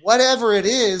 Whatever it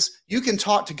is, you can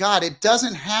talk to God. It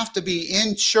doesn't have to be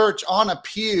in church on a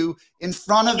pew in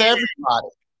front of everybody.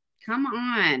 Come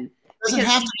on. It doesn't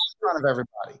have to be in front of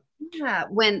everybody. Yeah.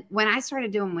 When I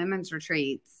started doing women's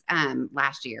retreats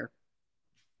last year,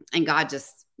 and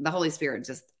the Holy Spirit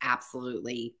just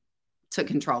absolutely took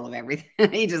control of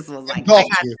everything. He just was like,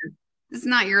 this is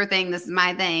not your thing. This is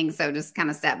my thing. So just kind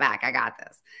of step back. I got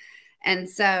this. And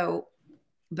so,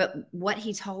 but what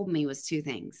he told me was two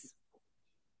things.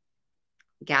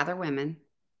 Gather women,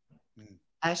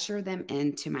 usher them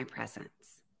into my presence.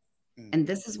 And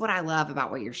this is what I love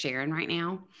about what you're sharing right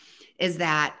now, is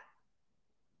that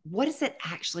what does it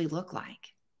actually look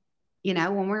like? You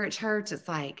know, when we're at church, it's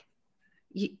like,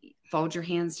 you fold your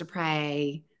hands to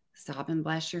pray, stop and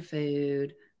bless your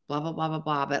food, blah, blah, blah, blah,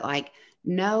 blah. But like,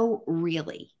 no,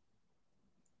 really,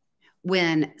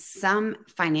 when some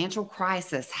financial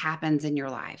crisis happens in your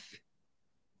life,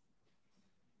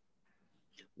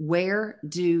 where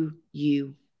do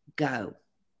you go?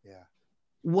 Yeah.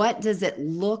 What does it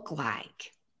look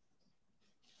like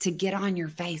to get on your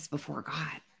face before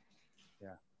God?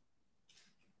 Yeah.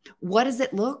 What does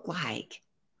it look like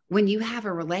when you have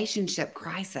a relationship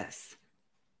crisis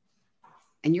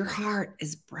and your heart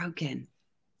is broken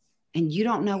and you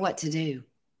don't know what to do?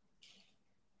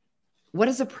 What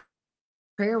is a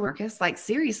prayer, Marcus? Like,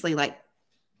 seriously, like,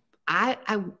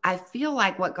 I feel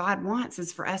like what God wants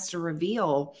is for us to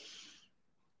reveal.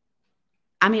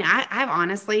 I mean, I've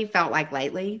honestly felt like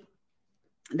lately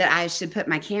that I should put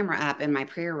my camera up in my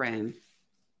prayer room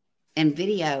and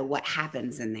video what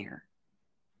happens in there.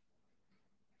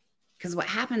 Because what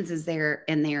happens is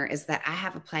in there is that I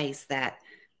have a place that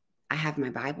I have my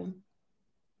Bible,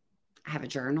 I have a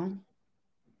journal,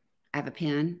 I have a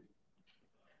pen,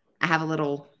 I have a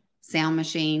little sound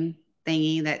machine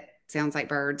thingy that sounds like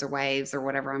birds or waves or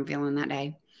whatever I'm feeling that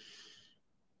day.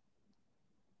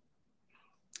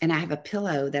 And I have a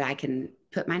pillow that I can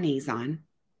put my knees on,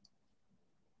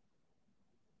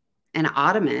 and an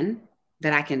ottoman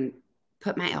that I can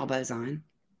put my elbows on.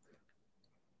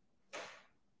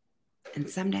 And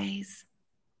some days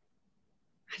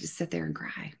I just sit there and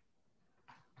cry.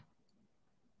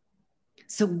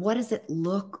 So what does it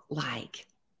look like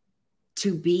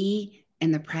to be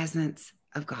in the presence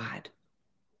of God?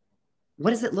 What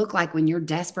does it look like when you're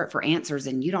desperate for answers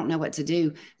and you don't know what to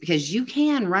do? Because you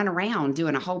can run around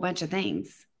doing a whole bunch of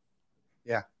things.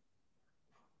 Yeah.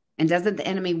 And doesn't the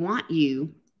enemy want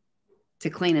you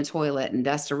to clean a toilet and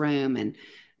dust a room and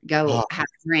go have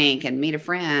a drink and meet a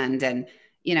friend and,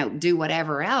 you know, do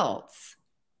whatever else,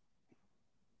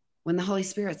 when the Holy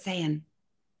Spirit's saying,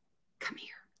 come here?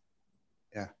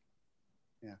 Yeah.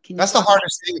 Yeah. That's the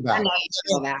hardest thing about it.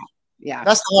 Yeah.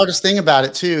 That's the hardest thing about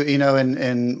it too, you know,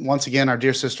 and once again, our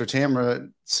dear sister Tamara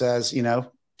says, you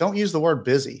know, don't use the word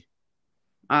busy.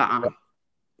 And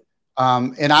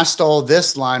I stole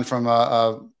this line from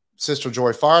a Sister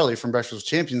Joy Farley from Breakfast with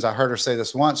Champions. I heard her say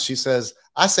this once. She says,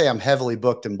 I say I'm heavily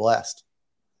booked and blessed.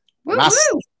 And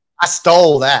I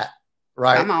stole that,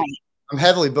 right? Come on. I'm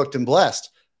heavily booked and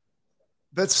blessed.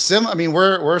 But I mean,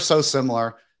 we're so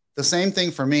similar. The same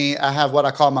thing for me. I have what I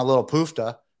call my little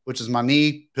poofta, which is my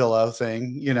knee pillow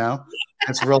thing, you know.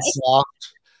 It's real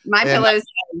soft. My pillow's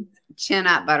chin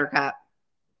up, Buttercup.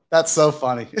 That's so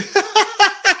funny.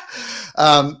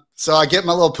 So I get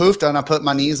my little poofta and I put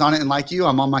my knees on it, and like you,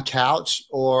 I'm on my couch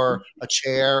or a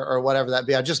chair or whatever that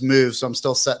be. I just moved, so I'm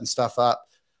still setting stuff up.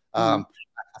 I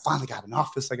finally got an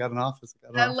office.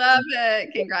 I love it.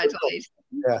 Congratulations.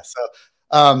 Yeah.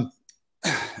 So,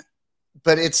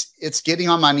 but it's getting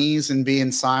on my knees and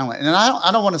being silent. And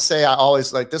I don't want to say I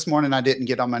always, like this morning, I didn't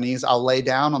get on my knees. I'll lay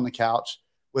down on the couch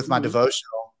with my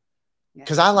devotional,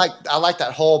 because I like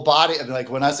that whole body. Like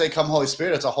when I say come Holy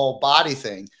Spirit, it's a whole body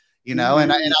thing, you know,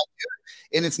 and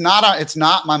it's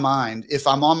not my mind. If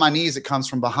I'm on my knees, it comes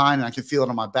from behind and I can feel it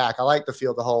on my back. I like to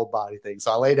feel the whole body thing.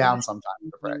 So I lay down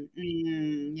sometimes to pray.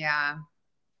 Yeah.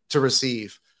 To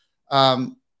receive.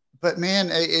 But man,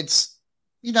 it's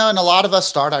You know, and a lot of us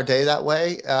start our day that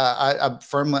way.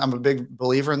 I'm a big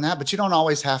believer in that, but you don't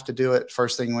always have to do it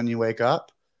first thing when you wake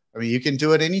up. I mean, you can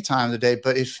do it any time of the day,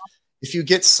 but if you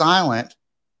get silent,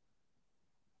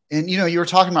 and you know, you were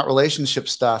talking about relationship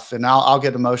stuff, and I'll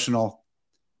get emotional.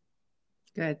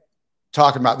 Good.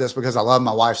 Talking about this because I love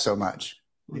my wife so much,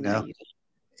 you know,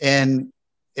 and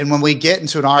when we get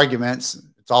into an argument,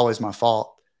 it's always my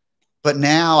fault. But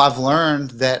now I've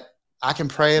learned that I can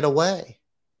pray it away.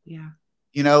 Yeah.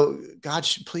 You know, God,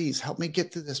 please help me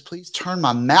get through this. Please turn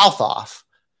my mouth off,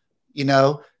 you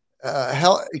know,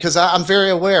 help, because I'm very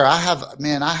aware. I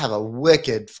have a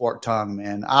wicked forked tongue,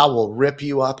 man. I will rip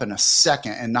you up in a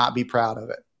second and not be proud of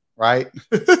it. Right.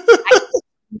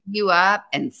 You up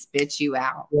and spit you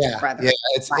out. Yeah. Brother. Yeah.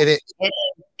 It's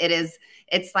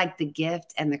like the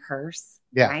gift and the curse.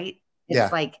 Yeah. Right.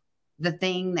 It's like the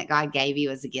thing that God gave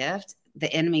you as a gift.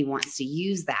 The enemy wants to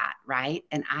use that. Right.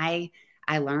 And I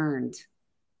learned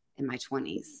in my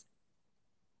 20s.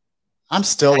 I'm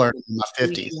still learning in my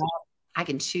 50s. I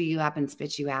can chew you up and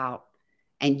spit you out,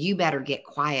 and you better get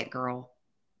quiet, girl.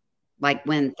 Like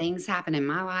when things happen in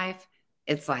my life,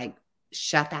 it's like,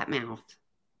 shut that mouth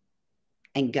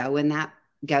and go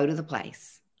to the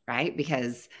place, right?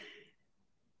 Because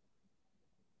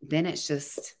then it's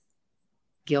just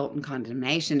guilt and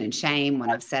condemnation and shame when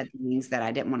I've said things that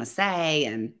I didn't want to say.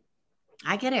 And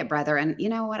I get it, brother. And you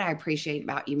know what I appreciate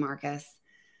about you, Marcus?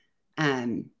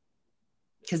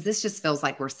 Because this just feels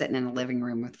like we're sitting in a living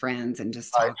room with friends and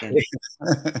just talking.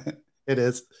 It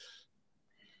is.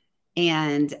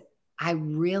 And I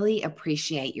really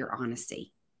appreciate your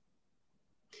honesty,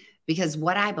 because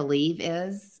what I believe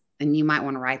is, and you might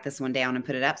want to write this one down and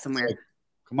put it up somewhere.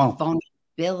 Come on.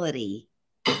 Vulnerability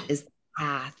is the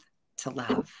path to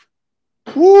love.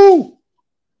 Woo!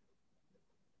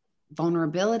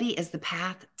 Vulnerability is the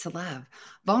path to love.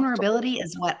 Vulnerability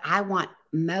is what I want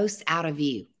most out of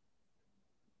you.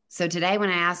 So today, when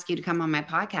I ask you to come on my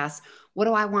podcast, what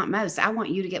do I want most? I want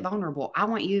you to get vulnerable. I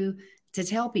want you to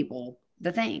tell people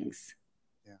the things.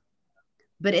 Yeah.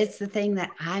 But it's the thing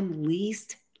that I'm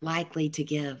least likely to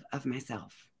give of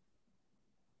myself.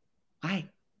 Why?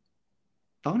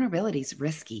 Vulnerability is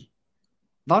risky.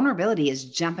 Vulnerability is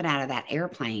jumping out of that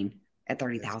airplane at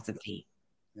 30,000 feet.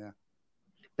 Yeah.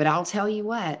 But I'll tell you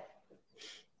what,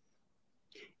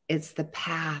 it's the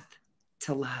path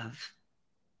to love.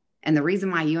 And the reason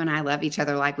why you and I love each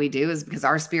other like we do is because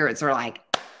our spirits are like,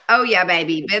 oh yeah,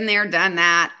 baby, been there, done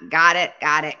that. Got it.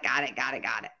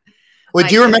 Well,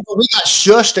 do you remember we got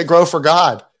shushed at Grow for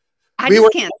God? I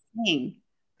just can't sing.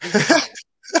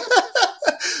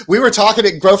 We were talking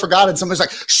at Grow for God and somebody's like,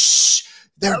 shh,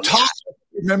 they're talking.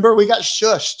 Remember, we got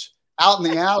shushed out in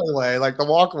the alleyway, like the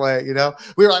walkway, you know,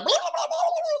 we were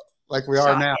like we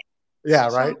are now. Yeah.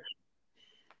 Right.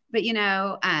 But you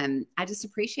know, I just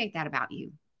appreciate that about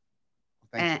you.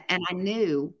 And I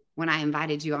knew when I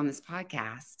invited you on this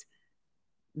podcast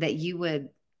that you would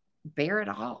bear it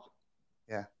all.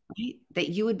 Yeah. Right? That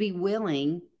you would be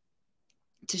willing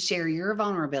to share your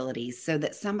vulnerabilities so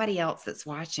that somebody else that's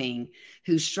watching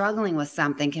who's struggling with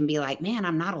something can be like, man,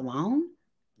 I'm not alone.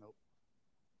 Nope.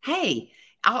 Hey,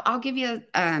 I'll give you,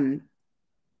 and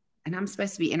I'm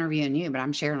supposed to be interviewing you, but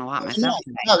I'm sharing a lot myself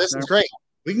today. No, this is great.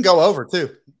 We can go over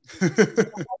too.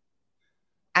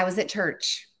 I was at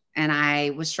church and I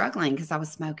was struggling because I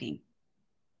was smoking.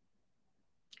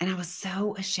 And I was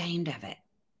so ashamed of it.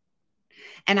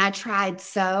 And I tried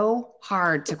so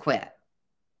hard to quit.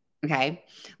 Okay.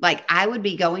 Like I would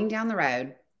be going down the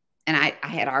road and I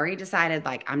had already decided,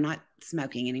 like, I'm not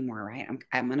smoking anymore. Right.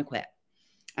 I'm going to quit.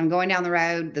 I'm going down the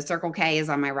road. The Circle K is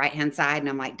on my right-hand side. And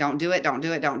I'm like, don't do it. Don't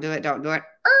do it. Don't do it. Don't do it.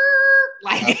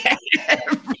 Like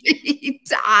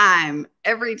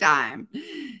every time.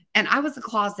 And I was a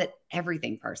closet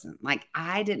everything person. Like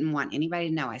I didn't want anybody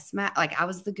to know I smelled. Like I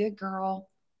was the good girl.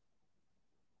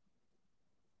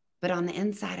 But on the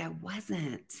inside, I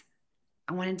wasn't.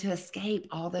 I wanted to escape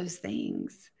all those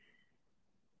things.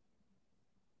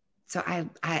 So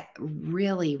I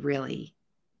really, really,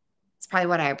 it's probably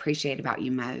what I appreciate about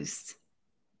you most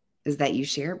is that you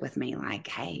shared with me like,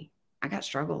 hey, I got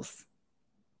struggles.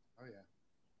 Oh yeah.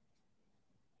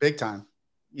 Big time.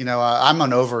 You know, I'm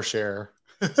an oversharer.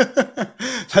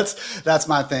 That's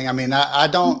my thing. I mean, I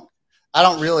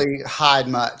don't really hide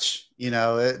much. You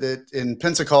know, in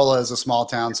Pensacola is a small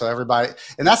town, so everybody,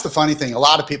 and that's the funny thing. A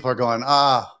lot of people are going,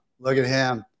 look at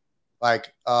him,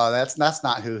 like, that's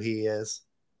not who he is.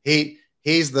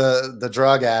 He's the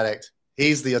drug addict.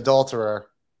 He's the adulterer.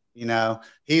 You know,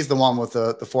 he's the one with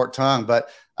the forked tongue. But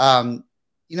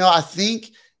you know, I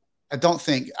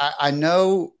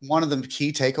know one of the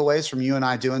key takeaways from you and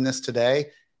I doing this today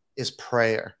is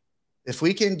prayer. if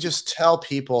we can just tell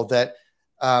people that,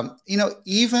 you know,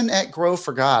 even at Grow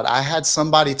for God, I had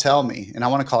somebody tell me, and I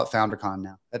want to call it FounderCon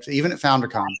now. That's even at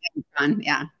FounderCon.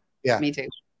 Yeah. Yeah. Me too.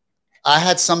 I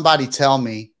had somebody tell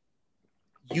me,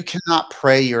 you cannot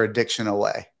pray your addiction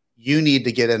away. You need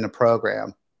to get in a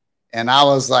program. And I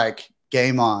was like,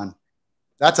 game on.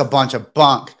 That's a bunch of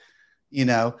bunk, you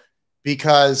know,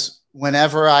 because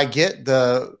whenever I get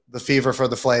the fever for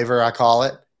the flavor, I call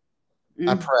it,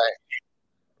 I pray,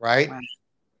 right? Wow.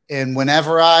 And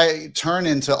whenever I turn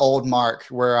into old Mark,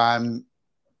 where I'm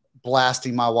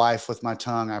blasting my wife with my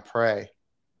tongue, I pray.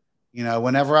 You know,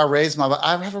 whenever I raise my voice,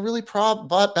 I have a really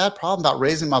bad problem about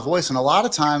raising my voice. And a lot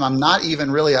of time I'm not even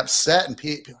really upset. And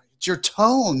people, it's your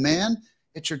tone, man.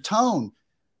 It's your tone.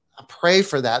 I pray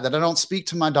for that I don't speak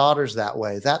to my daughters that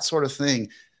way, that sort of thing.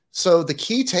 So the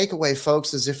key takeaway,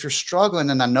 folks, is if you're struggling,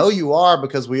 and I know you are,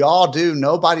 because we all do,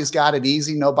 nobody's got it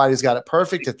easy. Nobody's got it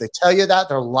perfect. If they tell you that,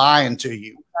 they're lying to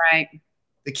you. Right.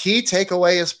 The key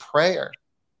takeaway is prayer.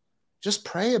 Just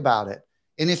pray about it.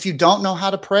 And if you don't know how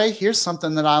to pray, here's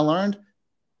something that I learned.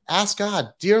 Ask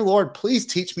God, dear Lord, please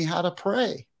teach me how to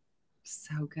pray.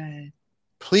 So good.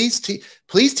 Please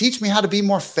teach me how to be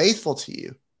more faithful to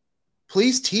you.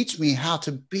 Please teach me how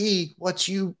to be what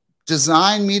you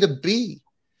designed me to be.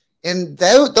 And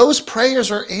those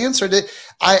prayers are answered.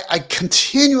 I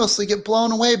continuously get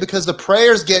blown away because the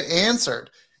prayers get answered.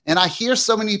 And I hear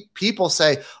so many people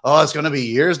say, oh, it's going to be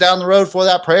years down the road before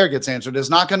that prayer gets answered. It's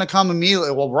not going to come immediately.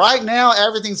 Well, right now,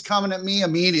 everything's coming at me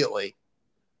immediately.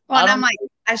 Well, and I'm like,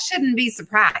 I shouldn't be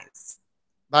surprised.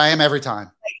 But I am every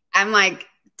time. I'm like,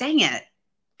 dang it.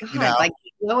 God, you know? Like,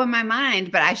 blow in my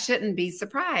mind, but I shouldn't be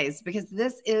surprised because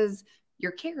this is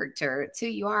your character. It's who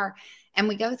you are. And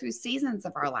we go through seasons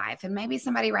of our life. And maybe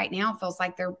somebody right now feels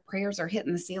like their prayers are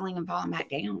hitting the ceiling and falling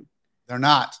back down. They're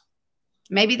not.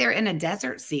 Maybe they're in a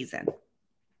desert season,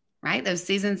 right? Those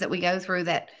seasons that we go through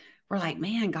that we're like,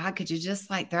 man, God, could you just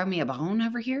like throw me a bone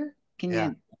over here?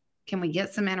 Can we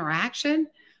get some interaction?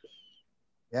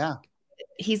 Yeah.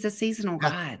 He's a seasonal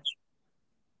God.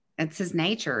 It's his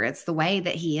nature. It's the way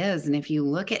that he is. And if you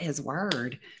look at his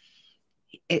word,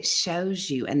 it shows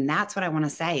you. And that's what I want to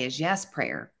say is yes,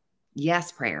 prayer.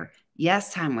 Yes, prayer.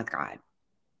 Yes, time with God.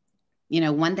 You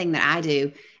know, one thing that I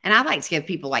do, and I like to give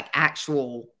people like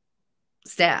actual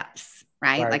steps,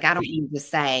 right? Like I don't need to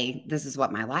say, this is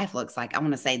what my life looks like. I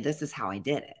want to say, this is how I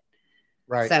did it.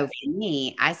 Right. So for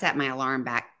me, I set my alarm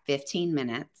back 15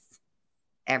 minutes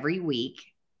every week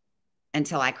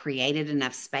until I created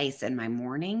enough space in my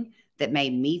morning that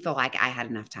made me feel like I had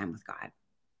enough time with God.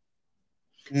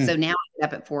 So now I get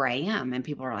up at 4 a.m. and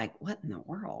people are like, what in the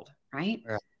world? Right.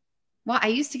 Yeah. Well, I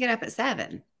used to get up at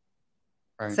 7.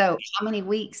 Right. So how many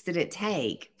weeks did it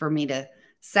take for me to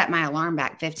set my alarm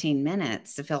back 15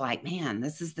 minutes to feel like, man,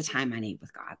 this is the time I need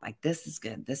with God. Like, this is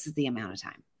good. This is the amount of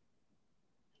time.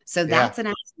 So that's an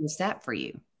actual step for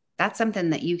you. That's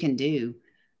something that you can do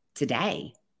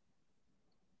today.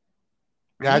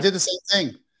 Right? Yeah, I did the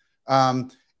same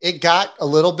thing. It got a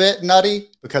little bit nutty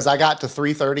because I got to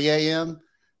 3:30 a.m.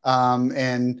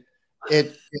 And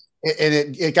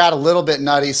it got a little bit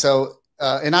nutty. So,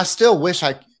 and I still wish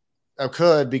I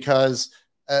could, because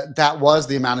that was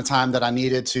the amount of time that I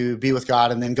needed to be with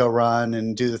God and then go run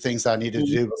and do the things that I needed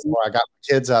to do before I got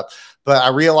my kids up. But I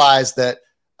realized that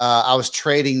I was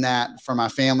trading that for my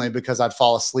family because I'd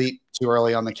fall asleep too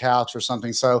early on the couch or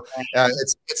something. So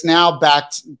it's now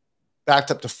backed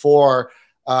up to 4,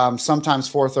 sometimes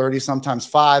 4:30, sometimes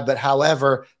 5. But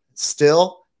however,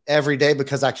 still every day,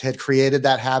 because I had created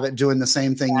that habit doing the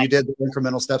same thing you did, the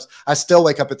incremental steps, I still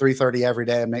wake up at 3:30 every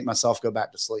day and make myself go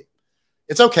back to sleep.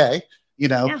 It's okay. You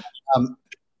know,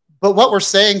 but what we're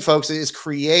saying, folks, is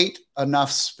create enough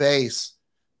space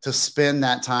to spend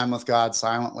that time with God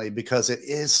silently, because it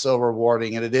is so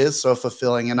rewarding and it is so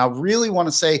fulfilling. And I really want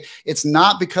to say, it's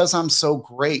not because I'm so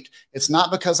great. It's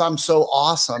not because I'm so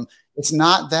awesome. It's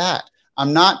not that.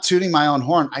 I'm not tooting my own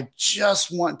horn. I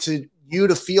just want you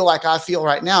to feel like I feel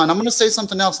right now. And I'm going to say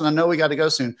something else, and I know we got to go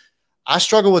soon. I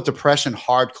struggle with depression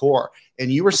hardcore.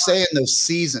 And you were saying those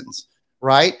seasons,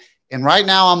 right? And right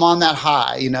now I'm on that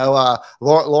high. You know,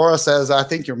 Laura says, I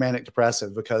think you're manic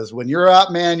depressive, because when you're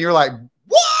up, man, you're like,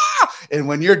 wah! And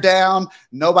when you're down,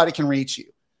 nobody can reach you.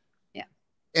 Yeah.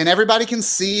 And everybody can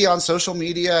see on social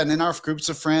media and in our groups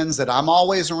of friends that I'm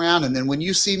always around. And then when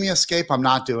you see me escape, I'm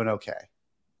not doing okay.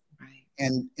 Right.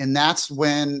 And that's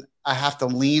when I have to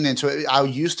lean into it. I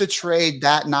used to trade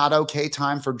that not okay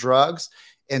time for drugs,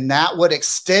 and that would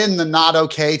extend the not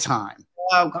okay time.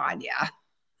 Oh God. Yeah.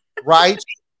 Right.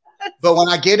 But when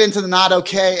I get into the not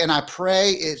okay and I pray,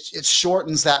 it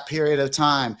shortens that period of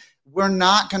time. we're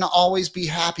not going to always be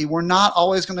happy. We're not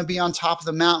always going to be on top of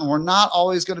the mountain. We're not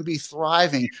always going to be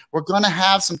thriving. We're going to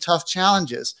have some tough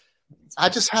challenges. I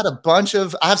just had I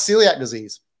have celiac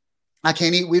disease. I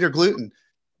can't eat wheat or gluten,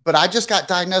 but I just got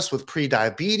diagnosed with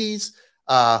pre-diabetes,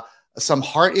 some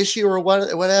heart issue or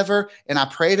whatever. And I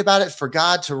prayed about it for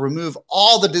God to remove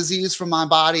all the disease from my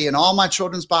body and all my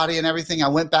children's body and everything. I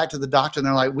went back to the doctor and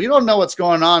they're like, we don't know what's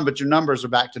going on, but your numbers are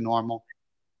back to normal.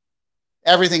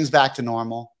 Everything's back to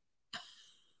normal.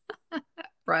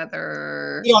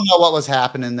 Brother. You don't know what was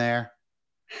happening there.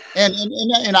 And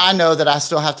I know that I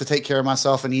still have to take care of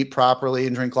myself and eat properly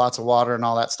and drink lots of water and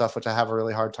all that stuff, which I have a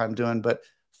really hard time doing. But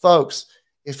folks,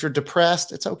 if you're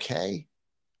depressed, it's okay.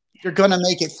 You're going to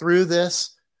make it through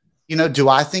this. You know, do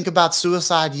I think about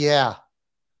suicide? Yeah.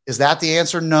 Is that the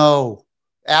answer? No,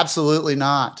 absolutely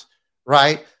not.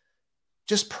 Right?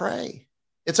 Just pray.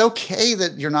 It's okay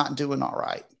that you're not doing all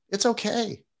right. It's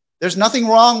okay. There's nothing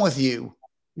wrong with you.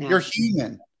 No. You're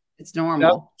human. It's normal. You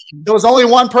know? There was only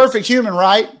one perfect human,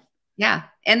 right? Yeah.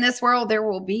 In this world, there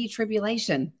will be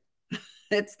tribulation.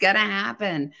 It's going to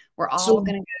happen. We're all going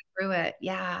to go through it.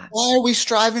 Yeah. Why are we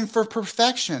striving for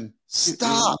perfection?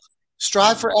 Stop.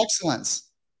 Strive for excellence.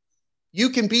 You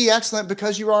can be excellent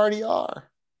because you already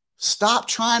are. Stop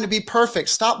trying to be perfect.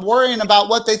 Stop worrying about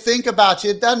what they think about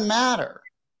you. It doesn't matter.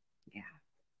 Yeah.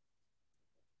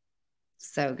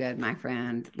 So good, my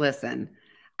friend. Listen,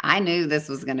 I knew this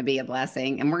was going to be a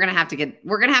blessing, and we're going to have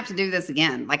to do this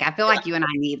again. Like, I feel like you and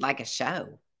I need like a show.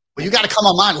 Well, you got to come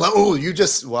on mine. Oh,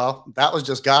 that was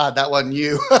just God. That wasn't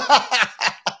you.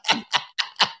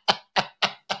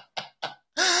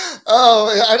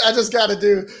 Oh, I just got to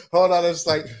do, hold on. It's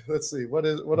like, let's see. What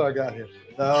do I got here?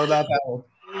 No, not that one.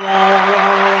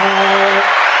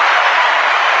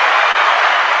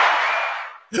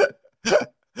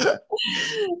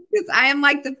 Because I am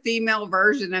like the female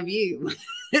version of you.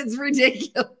 It's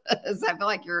ridiculous. I feel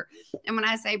like and when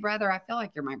I say brother, I feel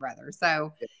like you're my brother.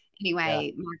 So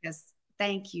anyway, yeah. Marcus,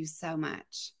 thank you so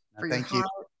much for your heart,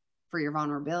 for your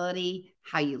vulnerability,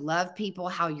 how you love people,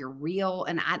 how you're real.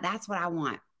 And that's what I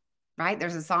want, right?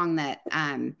 There's a song that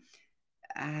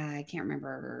I can't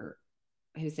remember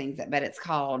who sings it, but it's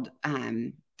called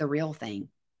The Real Thing.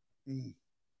 Mm.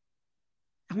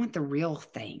 I want the real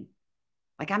thing.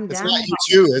 Like, I'm done. It's not you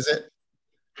too, is it?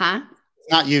 Huh?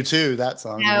 It's not you too, that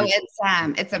song. No,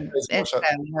 it's a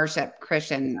worship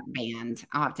Christian band.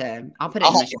 I'll put it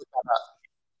in the show.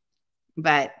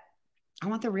 But I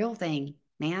want the real thing,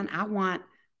 man. I want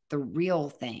the real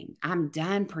thing. I'm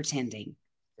done pretending.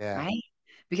 Yeah. Right?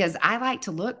 Because I like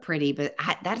to look pretty, but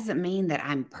that doesn't mean that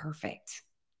I'm perfect.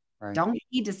 Right. Don't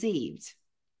be deceived.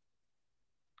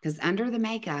 Because under the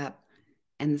makeup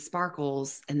and the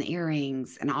sparkles and the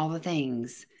earrings and all the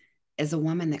things is a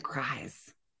woman that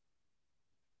cries.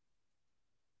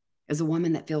 Is a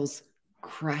woman that feels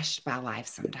crushed by life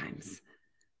sometimes.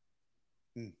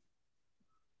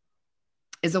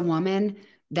 Is a woman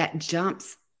that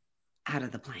jumps out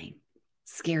of the plane,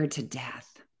 scared to death,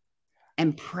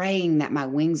 and praying that my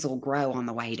wings will grow on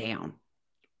the way down.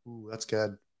 Ooh, that's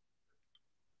good.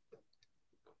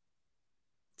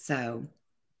 So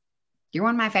you're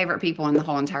one of my favorite people in the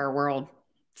whole entire world.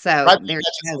 So there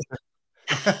you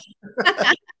go.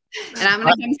 And I'm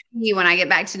going to come see you when I get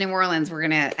back to New Orleans. We're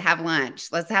going to have lunch.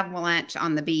 Let's have lunch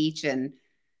on the beach and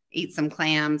eat some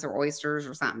clams or oysters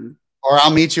or something. Or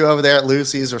I'll meet you over there at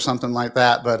Lucy's or something like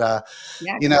that. But,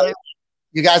 you know,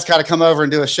 you guys got to come over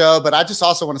and do a show. But I just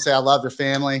also want to say I love your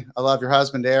family. I love your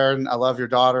husband, Aaron. I love your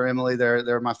daughter, Emily.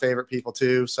 They're my favorite people,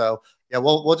 too. So, yeah,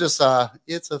 we'll just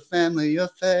it's a family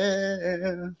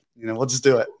affair. You know, we'll just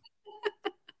do it.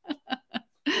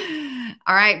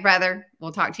 All right, brother.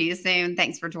 We'll talk to you soon.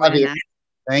 Thanks for joining us.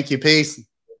 Thank you. Peace.